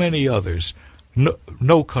so many others.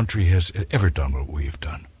 No country has ever done what we've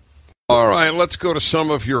done. All right, let's go to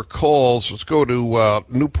some of your calls. Let's go to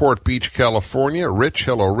Newport Beach, California. Rich,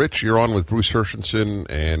 hello, Rich. You're on with Bruce Herschensohn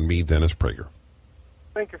and me, Dennis Prager.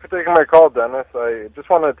 Thank you for taking my call, Dennis. I just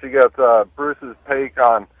wanted to get Bruce's take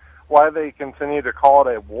on why they continue to call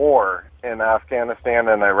it a war in Afghanistan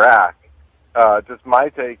and Iraq. Just my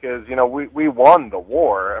take is, we won the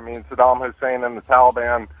war. I mean, Saddam Hussein and the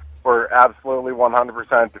Taliban were absolutely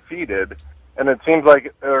 100% defeated, and it seems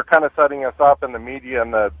like they're kind of setting us up in the media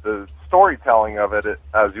and the storytelling of it,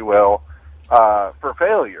 as you will, for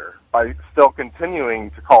failure by still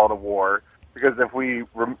continuing to call it a war, because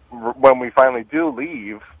when we finally do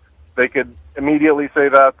leave, they could immediately say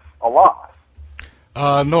that's a loss.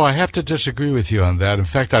 No, I have to disagree with you on that. In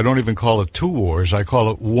fact, I don't even call it two wars. I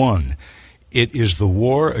call it one. It is the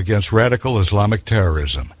war against radical Islamic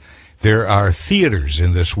terrorism. There are theaters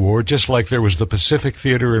in this war, just like there was the Pacific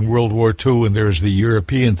Theater in World War II and there is the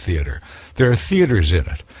European Theater. There are theaters in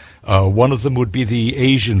it. One of them would be the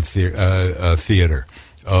Asian theater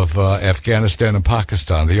of Afghanistan and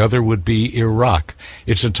Pakistan. The other would be Iraq.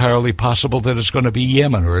 It's entirely possible that it's going to be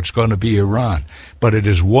Yemen or it's going to be Iran. But it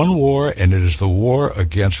is one war, and it is the war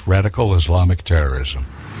against radical Islamic terrorism.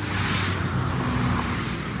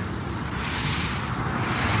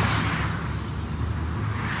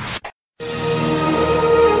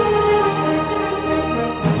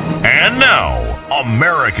 And now,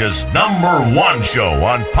 America's #1 show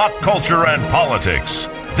on pop culture and politics.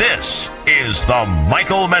 This is the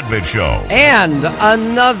Michael Medved Show. And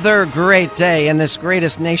another great day in this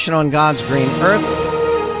greatest nation on God's green earth.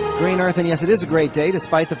 Green earth, and yes, it is a great day,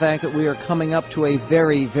 despite the fact that we are coming up to a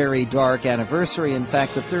very, very dark anniversary. In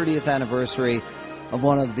fact, the 30th anniversary of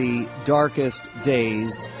one of the darkest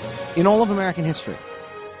days in all of American history.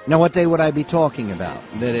 Now, what day would I be talking about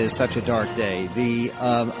that is such a dark day? The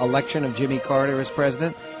election of Jimmy Carter as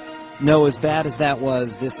president? No, as bad as that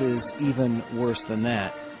was, this is even worse than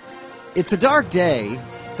that. It's a dark day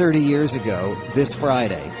 30 years ago, this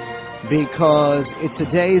Friday, because it's a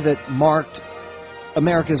day that marked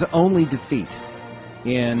America's only defeat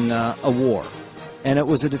in a war. And it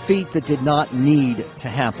was a defeat that did not need to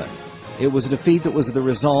happen. It was a defeat that was the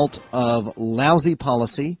result of lousy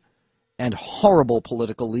policy and horrible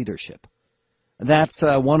political leadership. That's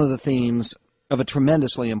one of the themes of a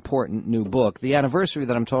tremendously important new book. The anniversary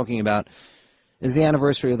that I'm talking about is the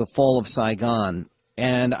anniversary of the fall of Saigon.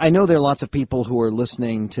 And I know there are lots of people who are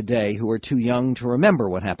listening today who are too young to remember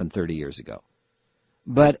what happened 30 years ago.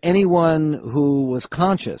 But anyone who was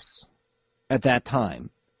conscious at that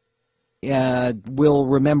time will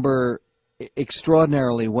remember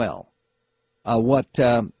extraordinarily well what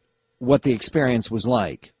the experience was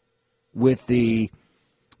like with did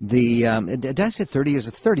I say 30 years?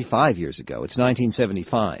 It's 35 years ago. It's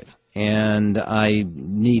 1975. And I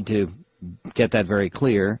need to get that very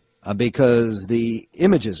clear because the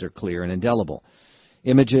images are clear and indelible.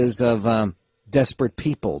 Images of desperate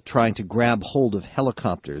people trying to grab hold of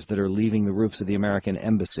helicopters that are leaving the roofs of the American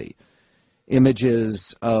embassy.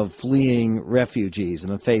 Images of fleeing refugees in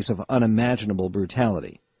the face of unimaginable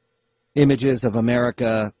brutality. Images of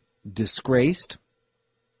America disgraced,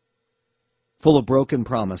 full of broken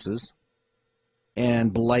promises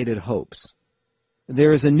and blighted hopes.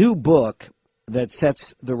 There is a new book that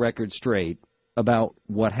sets the record straight about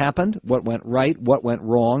what happened, what went right, what went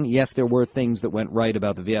wrong. Yes, there were things that went right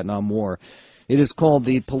about the Vietnam War. It is called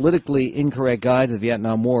The Politically Incorrect Guide to the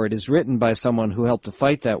Vietnam War. It is written by someone who helped to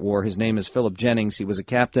fight that war. His name is Philip Jennings. He was a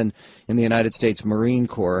captain in the United States Marine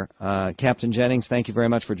Corps. Captain Jennings, thank you very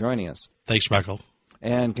much for joining us. Thanks, Michael.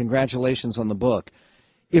 And congratulations on the book.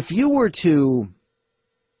 If you were to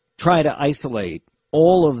try to isolate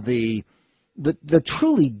all of the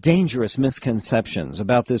truly dangerous misconceptions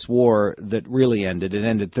about this war that really ended, it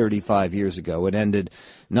ended 35 years ago. It ended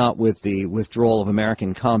not with the withdrawal of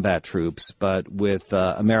American combat troops, but with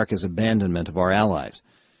America's abandonment of our allies.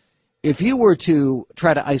 If you were to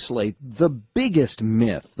try to isolate the biggest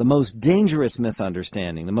myth, the most dangerous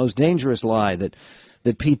misunderstanding, the most dangerous lie that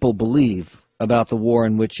people believe about the war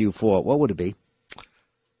in which you fought, what would it be?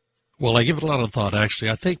 Well, I give it a lot of thought, actually.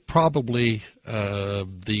 I think probably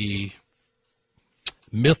the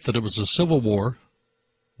myth that it was a civil war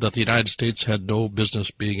that the United States had no business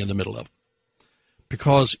being in the middle of.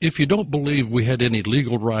 Because if you don't believe we had any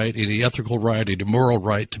legal right, any ethical right, any moral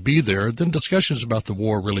right to be there, then discussions about the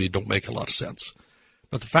war really don't make a lot of sense.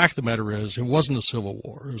 But the fact of the matter is, it wasn't a civil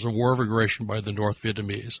war. It was a war of aggression by the North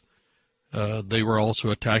Vietnamese. They were also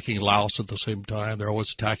attacking Laos at the same time. They're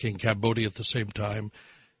always attacking Cambodia at the same time.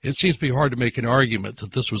 It seems to be hard to make an argument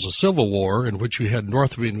that this was a civil war in which you had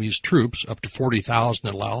North Vietnamese troops, up to 40,000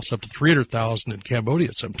 in Laos, up to 300,000 in Cambodia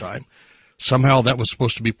at some time. Somehow that was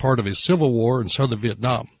supposed to be part of a civil war in southern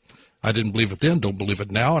Vietnam. I didn't believe it then, don't believe it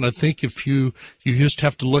now, and I think if you just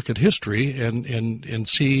have to look at history and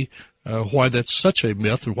see why that's such a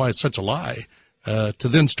myth and why it's such a lie, to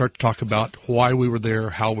then start to talk about why we were there,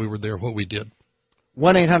 how we were there, what we did.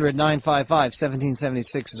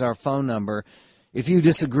 1-800-955-1776 is our phone number. If you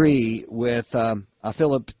disagree with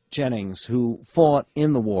Philip Jennings, who fought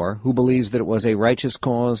in the war, who believes that it was a righteous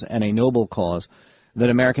cause and a noble cause, that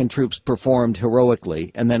American troops performed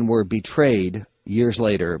heroically and then were betrayed years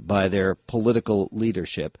later by their political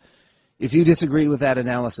leadership. If you disagree with that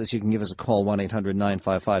analysis, you can give us a call,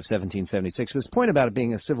 1-800-955-1776. This point about it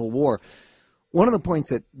being a civil war, one of the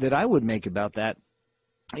points that I would make about that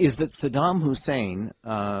is that Saddam Hussein,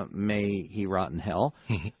 may he rot in hell,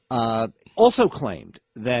 also claimed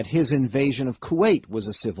that his invasion of Kuwait was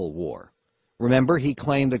a civil war. Remember, he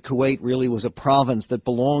claimed that Kuwait really was a province that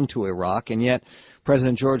belonged to Iraq, and yet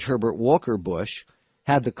President George Herbert Walker Bush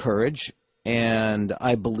had the courage and,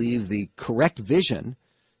 I believe, the correct vision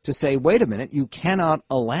to say, wait a minute, you cannot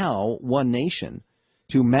allow one nation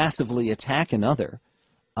to massively attack another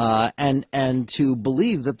and to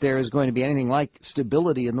believe that there is going to be anything like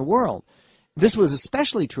stability in the world. This was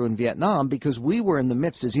especially true in Vietnam because we were in the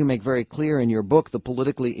midst, as you make very clear in your book, The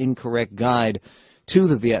Politically Incorrect Guide to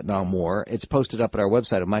the Vietnam War. It's posted up at our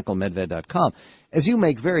website at michaelmedved.com. As you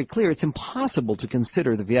make very clear, it's impossible to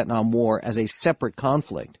consider the Vietnam War as a separate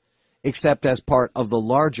conflict, except as part of the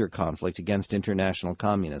larger conflict against international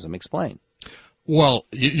communism. Explain. Well,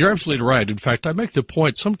 you're absolutely right. In fact, I make the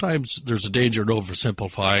point, sometimes there's a danger in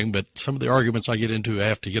oversimplifying, but some of the arguments I get into, I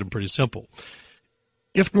have to get them pretty simple.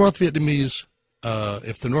 If the North Vietnamese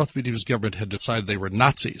government had decided they were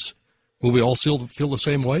Nazis, will we all still feel the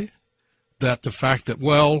same way? That the fact that,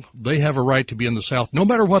 well, they have a right to be in the South, no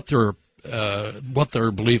matter what their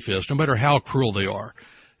belief is, no matter how cruel they are.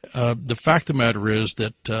 The fact of the matter is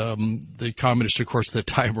that the communists, of course, at the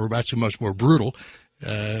time were actually much more brutal,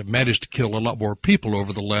 managed to kill a lot more people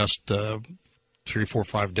over the last 3, 4,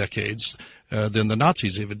 5 decades than the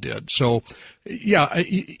Nazis even did. So, yeah,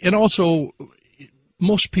 and also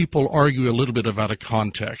most people argue a little bit out of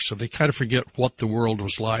context, so they kind of forget what the world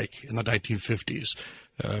was like in the 1950s.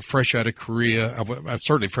 Fresh out of Korea,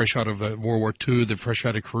 certainly fresh out of World War II, then fresh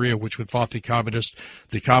out of Korea, which would fought the communists.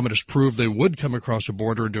 The communists proved they would come across a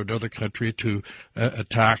border into another country to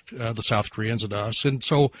attack the South Koreans and us. And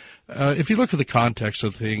so if you look at the context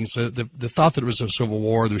of things, the thought that it was a civil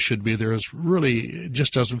war, there should be, there is really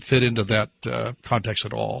just doesn't fit into that context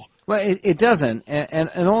at all. Well, it doesn't.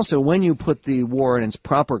 And also when you put the war in its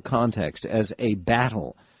proper context as a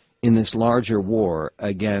battle in this larger war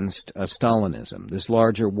against Stalinism, this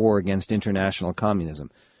larger war against international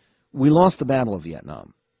communism. We lost the Battle of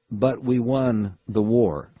Vietnam, but we won the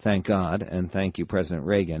war, thank God, and thank you, President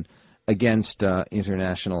Reagan, against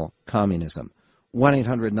international communism.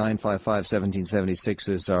 1-800-955-1776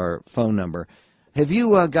 is our phone number. Have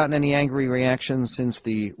you gotten any angry reactions since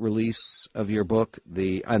the release of your book,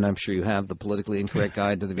 and I'm sure you have, The Politically Incorrect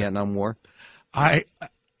Guide to the Vietnam War?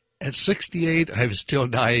 At 68, I'm still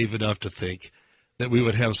naive enough to think that we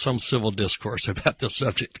would have some civil discourse about this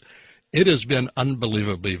subject. It has been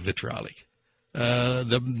unbelievably vitriolic.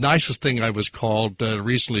 The nicest thing I was called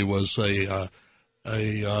recently was a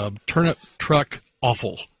turnip truck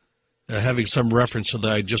offal, having some reference to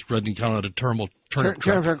that I just read and counted a turnip truck.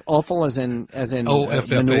 Turnip truck offal as in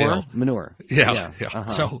O-F-F-A-L. Manure. Yeah. Uh-huh.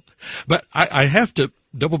 So, but I have to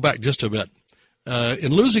double back just a bit.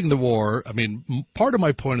 In losing the war, I mean, part of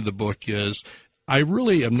my point of the book is I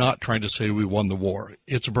really am not trying to say we won the war.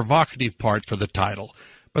 It's a provocative part for the title.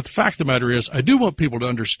 But the fact of the matter is, I do want people to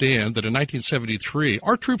understand that in 1973,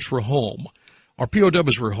 our troops were home. Our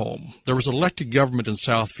POWs were home. There was an elected government in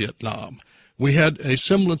South Vietnam. We had a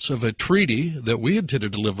semblance of a treaty that we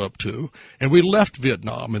intended to live up to, and we left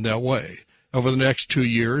Vietnam in that way. Over the next 2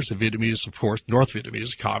 years, the Vietnamese, of course, North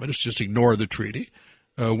Vietnamese communists just ignored the treaty.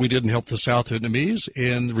 We didn't help the South Vietnamese,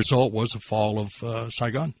 and the result was the fall of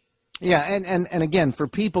Saigon. Yeah, and again, for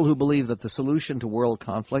people who believe that the solution to world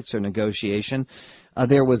conflicts are negotiation,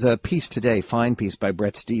 there was a piece today, fine piece by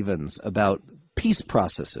Bret Stephens, about peace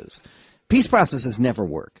processes. Peace processes never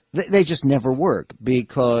work. They just never work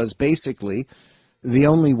because basically the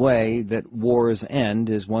only way that wars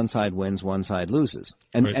end is one side wins, one side loses.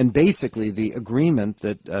 And basically the agreement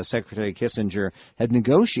that Secretary Kissinger had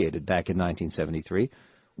negotiated back in 1973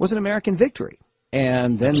 was an American victory,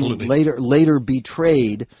 and then later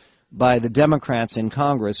betrayed by the Democrats in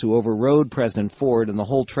Congress who overrode President Ford, and the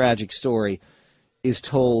whole tragic story is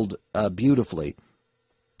told beautifully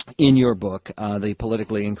in your book, The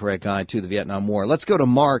Politically Incorrect Guide to the Vietnam War. Let's go to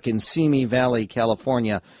Mark in Simi Valley,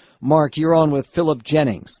 California. Mark, you're on with Philip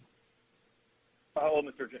Jennings. Hello,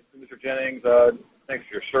 Mr. Jennings. Thanks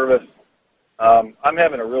for your service. I'm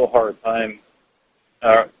having a real hard time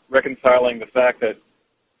reconciling the fact that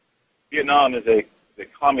Vietnam is a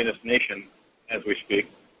communist nation as we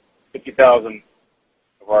speak. 50,000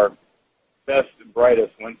 of our best and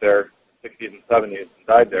brightest went there, 60s and 70s, and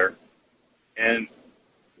died there. And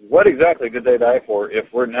what exactly did they die for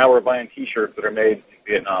if we're buying T-shirts that are made in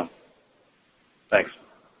Vietnam? Thanks.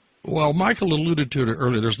 Well, Michael alluded to it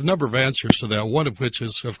earlier. There's a number of answers to that, one of which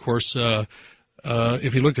is, of course,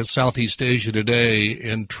 if you look at Southeast Asia today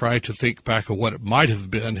and try to think back of what it might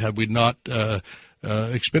have been had we not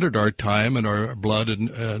expended our time and our blood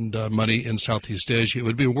and money in Southeast Asia, it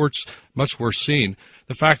would be much worse seen.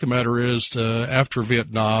 The fact of the matter is, after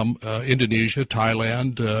Vietnam, Indonesia,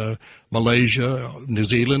 Thailand, Malaysia, New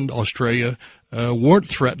Zealand, Australia weren't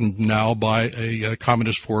threatened now by a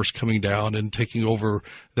communist force coming down and taking over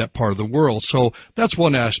that part of the world. So that's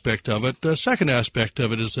one aspect of it. The second aspect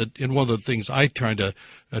of it is that, and one of the things I try to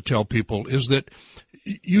tell people is that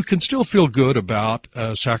you can still feel good about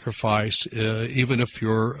sacrifice, even if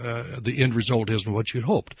the end result isn't what you'd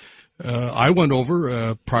hoped. I went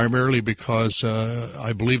over primarily because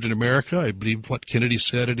I believed in America. I believed what Kennedy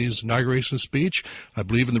said in his inauguration speech. I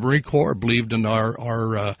believed in the Marine Corps. I believed in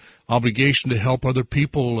our obligation to help other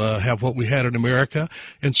people have what we had in America.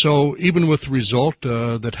 And so even with the result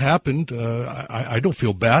that happened, I don't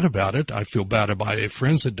feel bad about it. I feel bad about my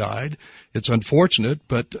friends that died. It's unfortunate,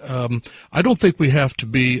 but I don't think we have to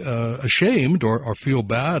be ashamed or feel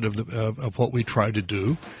bad of what we tried to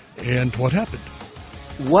do and what happened.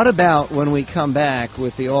 What about when we come back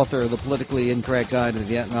with the author of The Politically Incorrect Guide to the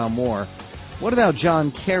Vietnam War? What about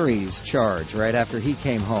John Kerry's charge right after he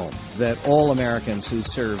came home that all Americans who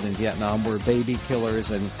served in Vietnam were baby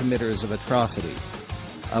killers and committers of atrocities?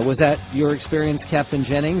 Was that your experience, Captain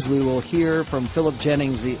Jennings? We will hear from Philip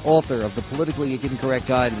Jennings, the author of The Politically Incorrect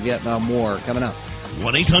Guide to the Vietnam War, coming up.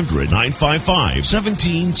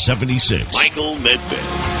 1-800-955-1776. Michael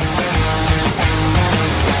Medved.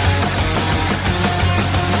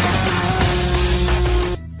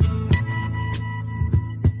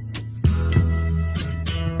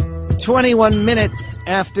 21 minutes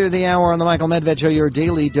after the hour on the Michael Medved Show, your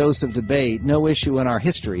daily dose of debate. No issue in our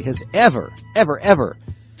history has ever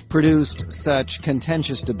produced such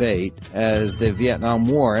contentious debate as the Vietnam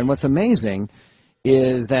War. And what's amazing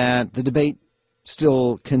is that the debate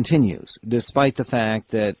still continues, despite the fact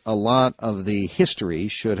that a lot of the history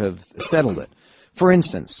should have settled it. For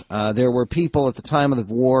instance, there were people at the time of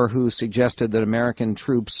the war who suggested that American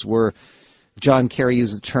troops were, John Kerry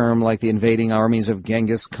used a term like the invading armies of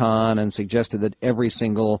Genghis Khan, and suggested that every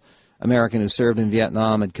single American who served in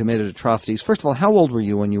Vietnam had committed atrocities. First of all, how old were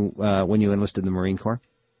you when you enlisted in the Marine Corps?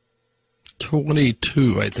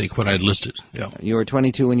 22, I think, when I enlisted. Yeah. You were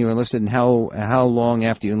 22 when you enlisted, and how long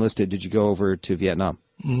after you enlisted did you go over to Vietnam?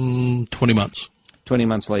 20 months. 20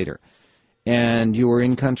 months later. And you were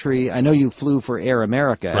in country. I know you flew for Air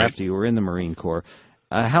America after you were in the Marine Corps.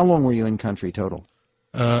 How long were you in country total?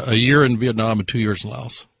 A year in Vietnam and 2 years in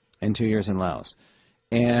Laos. And 2 years in Laos.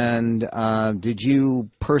 And did you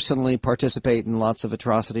personally participate in lots of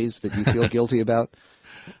atrocities that you feel guilty about?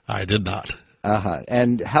 I did not.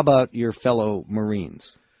 And how about your fellow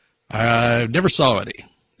Marines? I never saw any.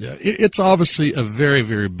 Yeah, it's obviously a very,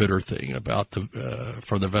 very bitter thing about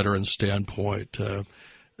from the veteran standpoint.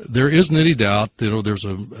 There isn't any doubt. There's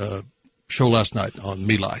a show last night on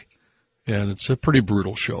My Lai. And it's a pretty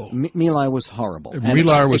brutal show. My Lai was horrible. My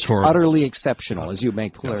Lai was horrible. Utterly exceptional, as you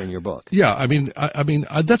make clear in your book. Yeah, I mean,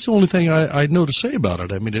 that's the only thing I know to say about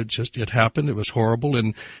it. I mean, it happened. It was horrible,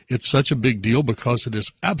 and it's such a big deal because it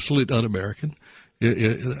is absolutely un-American.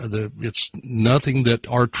 It's nothing that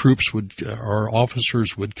our troops our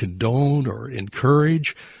officers would condone or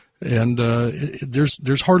encourage, and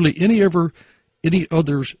there's hardly any other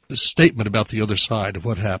statement about the other side of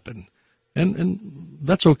what happened. And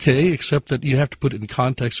that's okay, except that you have to put it in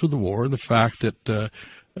context with the war, the fact that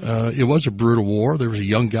it was a brutal war. There was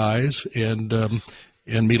young guys, and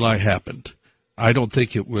My Lai happened. I don't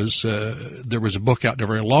think it was. There was a book out there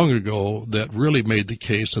very long ago that really made the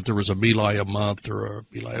case that there was a My Lai a month or a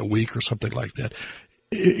My Lai a week or something like that.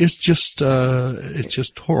 It's just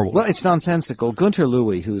horrible. Well, it's nonsensical. Gunter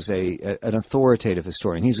Louis, who's an authoritative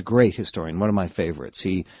historian, he's a great historian, one of my favorites.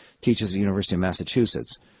 He teaches at the University of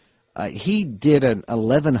Massachusetts. He did an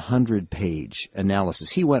 1,100-page analysis.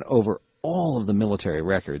 He went over all of the military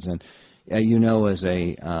records. And as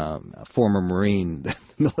a former Marine, the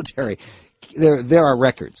military, there are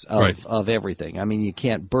records of everything. I mean, you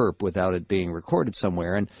can't burp without it being recorded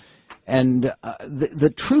somewhere. And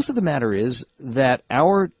the truth of the matter is that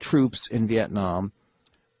our troops in Vietnam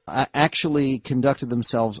actually conducted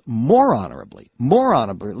themselves more honorably,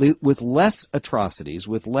 with less atrocities,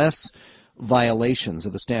 with less violations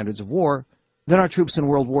of the standards of war than our troops in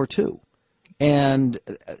World War II. And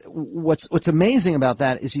what's amazing about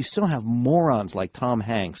that is you still have morons like Tom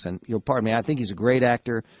Hanks, and you'll pardon me, I think he's a great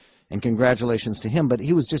actor, and congratulations to him, but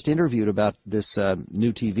he was just interviewed about this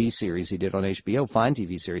new TV series he did on HBO, fine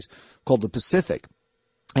TV series, called The Pacific.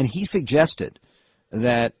 And he suggested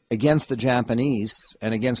that against the Japanese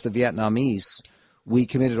and against the Vietnamese, we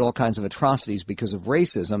committed all kinds of atrocities because of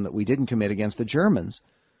racism that we didn't commit against the Germans,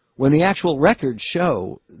 when the actual records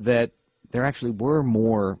show that there actually were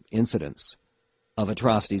more incidents of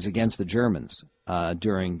atrocities against the Germans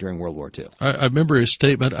during World War II. I remember his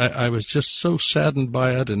statement. I was just so saddened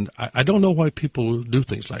by it, and I don't know why people do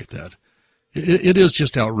things like that. It is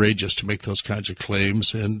just outrageous to make those kinds of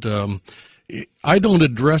claims, and I don't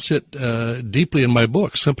address it deeply in my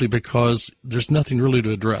book simply because there's nothing really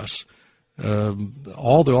to address.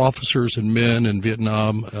 All the officers and men in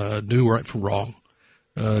Vietnam knew right from wrong.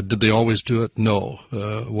 Did they always do it? No.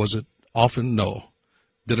 Was it often? No.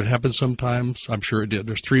 Did it happen sometimes? I'm sure it did.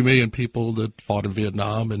 There's 3 million people that fought in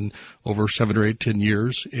Vietnam in over 7 or 8, 10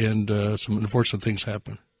 years, and some unfortunate things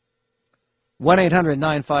happen.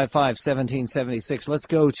 1-800-955-1776. Let's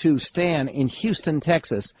go to Stan in Houston,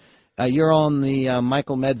 Texas. You're on the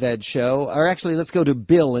Michael Medved Show. Or actually, let's go to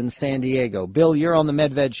Bill in San Diego. Bill, you're on the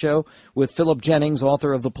Medved Show with Philip Jennings,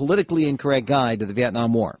 author of The Politically Incorrect Guide to the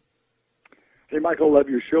Vietnam War. Hey, Michael, love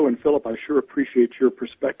your show. And, Philip, I sure appreciate your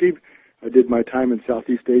perspective. I did my time in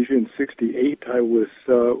Southeast Asia in '68. I was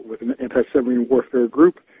with an anti-submarine warfare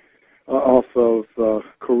group off of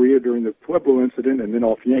Korea during the Pueblo incident and then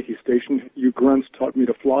off Yankee Station. You grunts taught me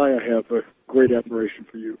to fly. I have a great admiration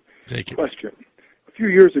for you. Thank you. Question. A few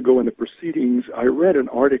years ago in the proceedings, I read an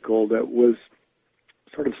article that was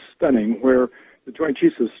sort of stunning where the Joint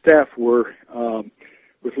Chiefs of Staff were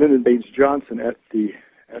with Lyndon Baines Johnson at the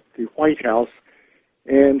White House,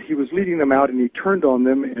 and he was leading them out, and he turned on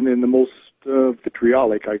them, and in the most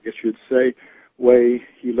vitriolic, I guess you'd say, way,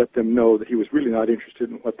 he let them know that he was really not interested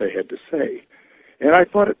in what they had to say. And I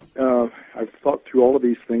thought, I've thought through all of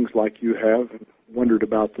these things like you have, and wondered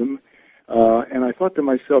about them, and I thought to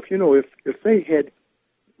myself, you know, if they had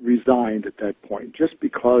resigned at that point just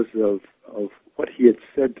because of what he had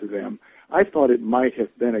said to them, I thought it might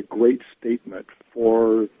have been a great statement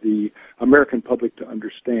for the American public to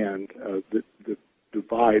understand the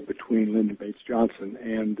divide between Lyndon Baines Johnson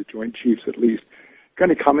and the Joint Chiefs, at least. Got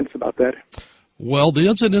any comments about that? Well, the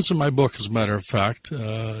incidents in my book, as a matter of fact,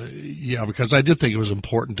 because I did think it was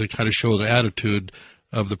important to kind of show the attitude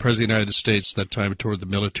of the President of the United States that time toward the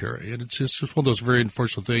military. And it's just one of those very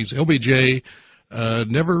unfortunate things. LBJ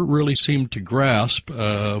never really seemed to grasp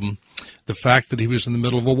the fact that he was in the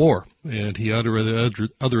middle of a war, and he had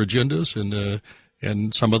other agendas,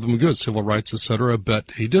 and some of them good, civil rights, etc.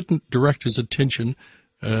 But he didn't direct his attention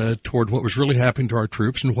toward what was really happening to our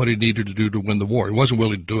troops and what he needed to do to win the war. He wasn't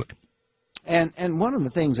willing to do it. And one of the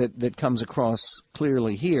things that comes across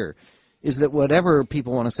clearly here is that whatever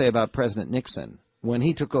people want to say about President Nixon, when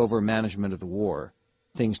he took over management of the war,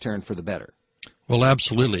 things turned for the better. Well,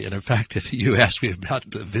 absolutely. And in fact, if you ask me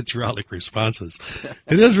about the vitriolic responses,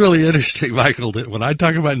 it is really interesting, Michael, that when I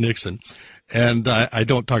talk about Nixon, and I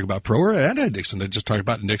don't talk about pro or anti-Nixon, I just talk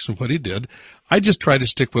about Nixon, what he did, I just try to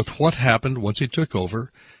stick with what happened once he took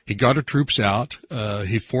over. He got our troops out.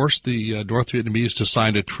 He forced the North Vietnamese to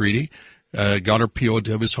sign a treaty, got our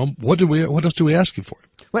POWs home. What else do we ask him for?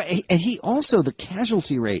 Well, and he also, the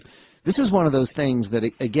casualty rate, this is one of those things that,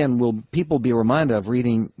 again, will people be reminded of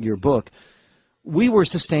reading your book. We were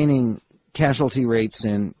sustaining casualty rates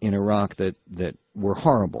in Iraq that were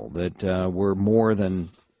horrible, that were more than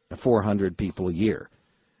 400 people a year.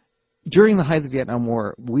 During the height of the Vietnam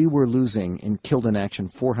War, we were losing in killed in action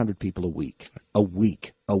 400 people a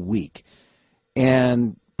week.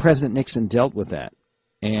 And President Nixon dealt with that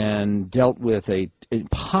and dealt with a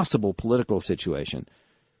impossible political situation.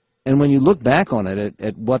 And when you look back on it,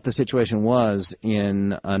 at what the situation was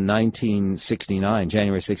in 1969,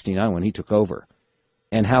 January 69, when he took over,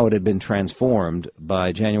 and how it had been transformed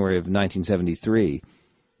by January of 1973,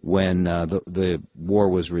 when the war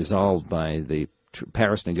was resolved by the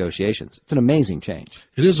Paris negotiations. It's an amazing change.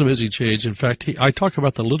 It is an amazing change. In fact, I talk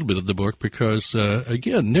about that a little bit in the book because,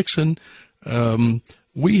 again, Nixon,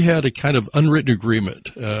 we had a kind of unwritten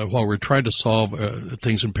agreement while we were trying to solve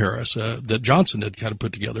things in Paris that Johnson had kind of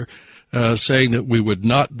put together, saying that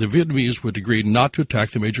the Vietnamese would agree not to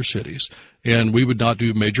attack the major cities, and we would not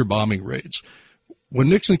do major bombing raids. When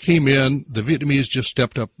Nixon came in, the Vietnamese just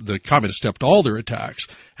stepped up, the communists stepped all their attacks,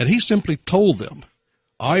 and he simply told them,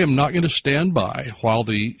 I am not going to stand by while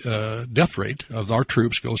the death rate of our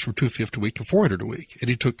troops goes from 250 a week to 400 a week. And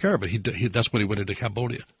he took care of it. That's when he went into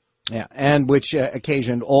Cambodia. Yeah, and which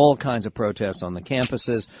occasioned all kinds of protests on the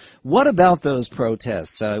campuses. What about those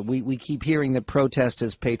protests? We keep hearing that protest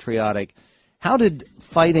is patriotic. How did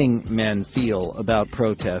fighting men feel about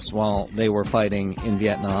protests while they were fighting in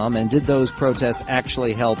Vietnam? And did those protests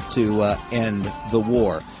actually help to end the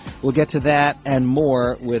war? We'll get to that and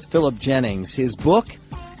more with Philip Jennings. His book,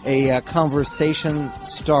 A Conversation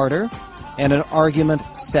Starter and an Argument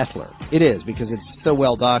Settler. It is, because it's so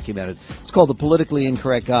well documented. It's called The Politically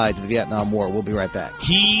Incorrect Guide to the Vietnam War. We'll be right back.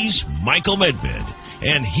 He's Michael Medved,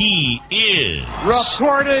 and he is...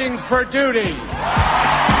 Reporting for duty.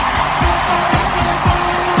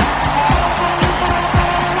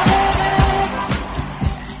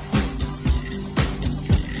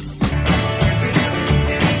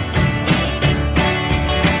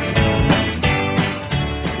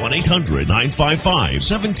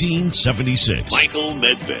 1-800-955-1776. Michael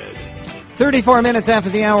Medved. 34 minutes after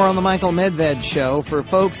the hour on the Michael Medved Show. For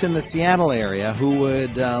folks in the Seattle area who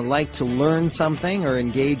would like to learn something or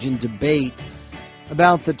engage in debate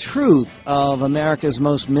about the truth of America's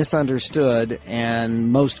most misunderstood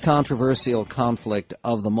and most controversial conflict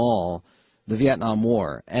of them all, the Vietnam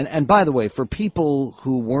War. And by the way, for people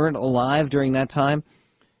who weren't alive during that time,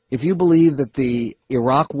 if you believe that the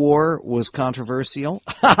Iraq War was controversial,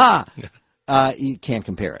 you can't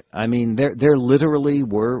compare it. I mean, there literally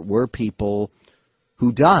were people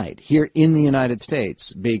who died here in the United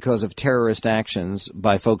States because of terrorist actions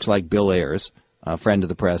by folks like Bill Ayers, a friend of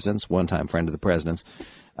the president's, one-time friend of the president's,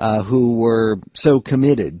 who were so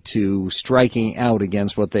committed to striking out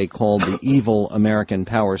against what they called the evil American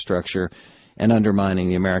power structure and undermining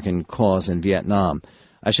the American cause in Vietnam.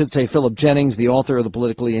 I should say Philip Jennings, the author of The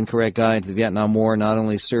Politically Incorrect Guide to the Vietnam War, not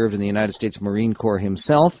only served in the United States Marine Corps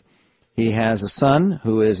himself, he has a son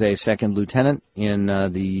who is a second lieutenant in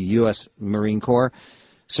the U.S. Marine Corps,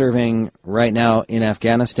 serving right now in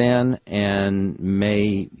Afghanistan, and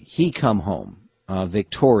may he come home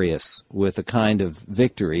victorious with a kind of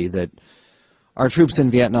victory that our troops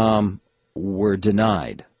in Vietnam were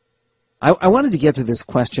denied. I wanted to get to this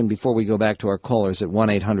question before we go back to our callers at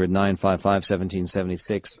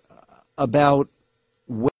 1-800-955-1776 about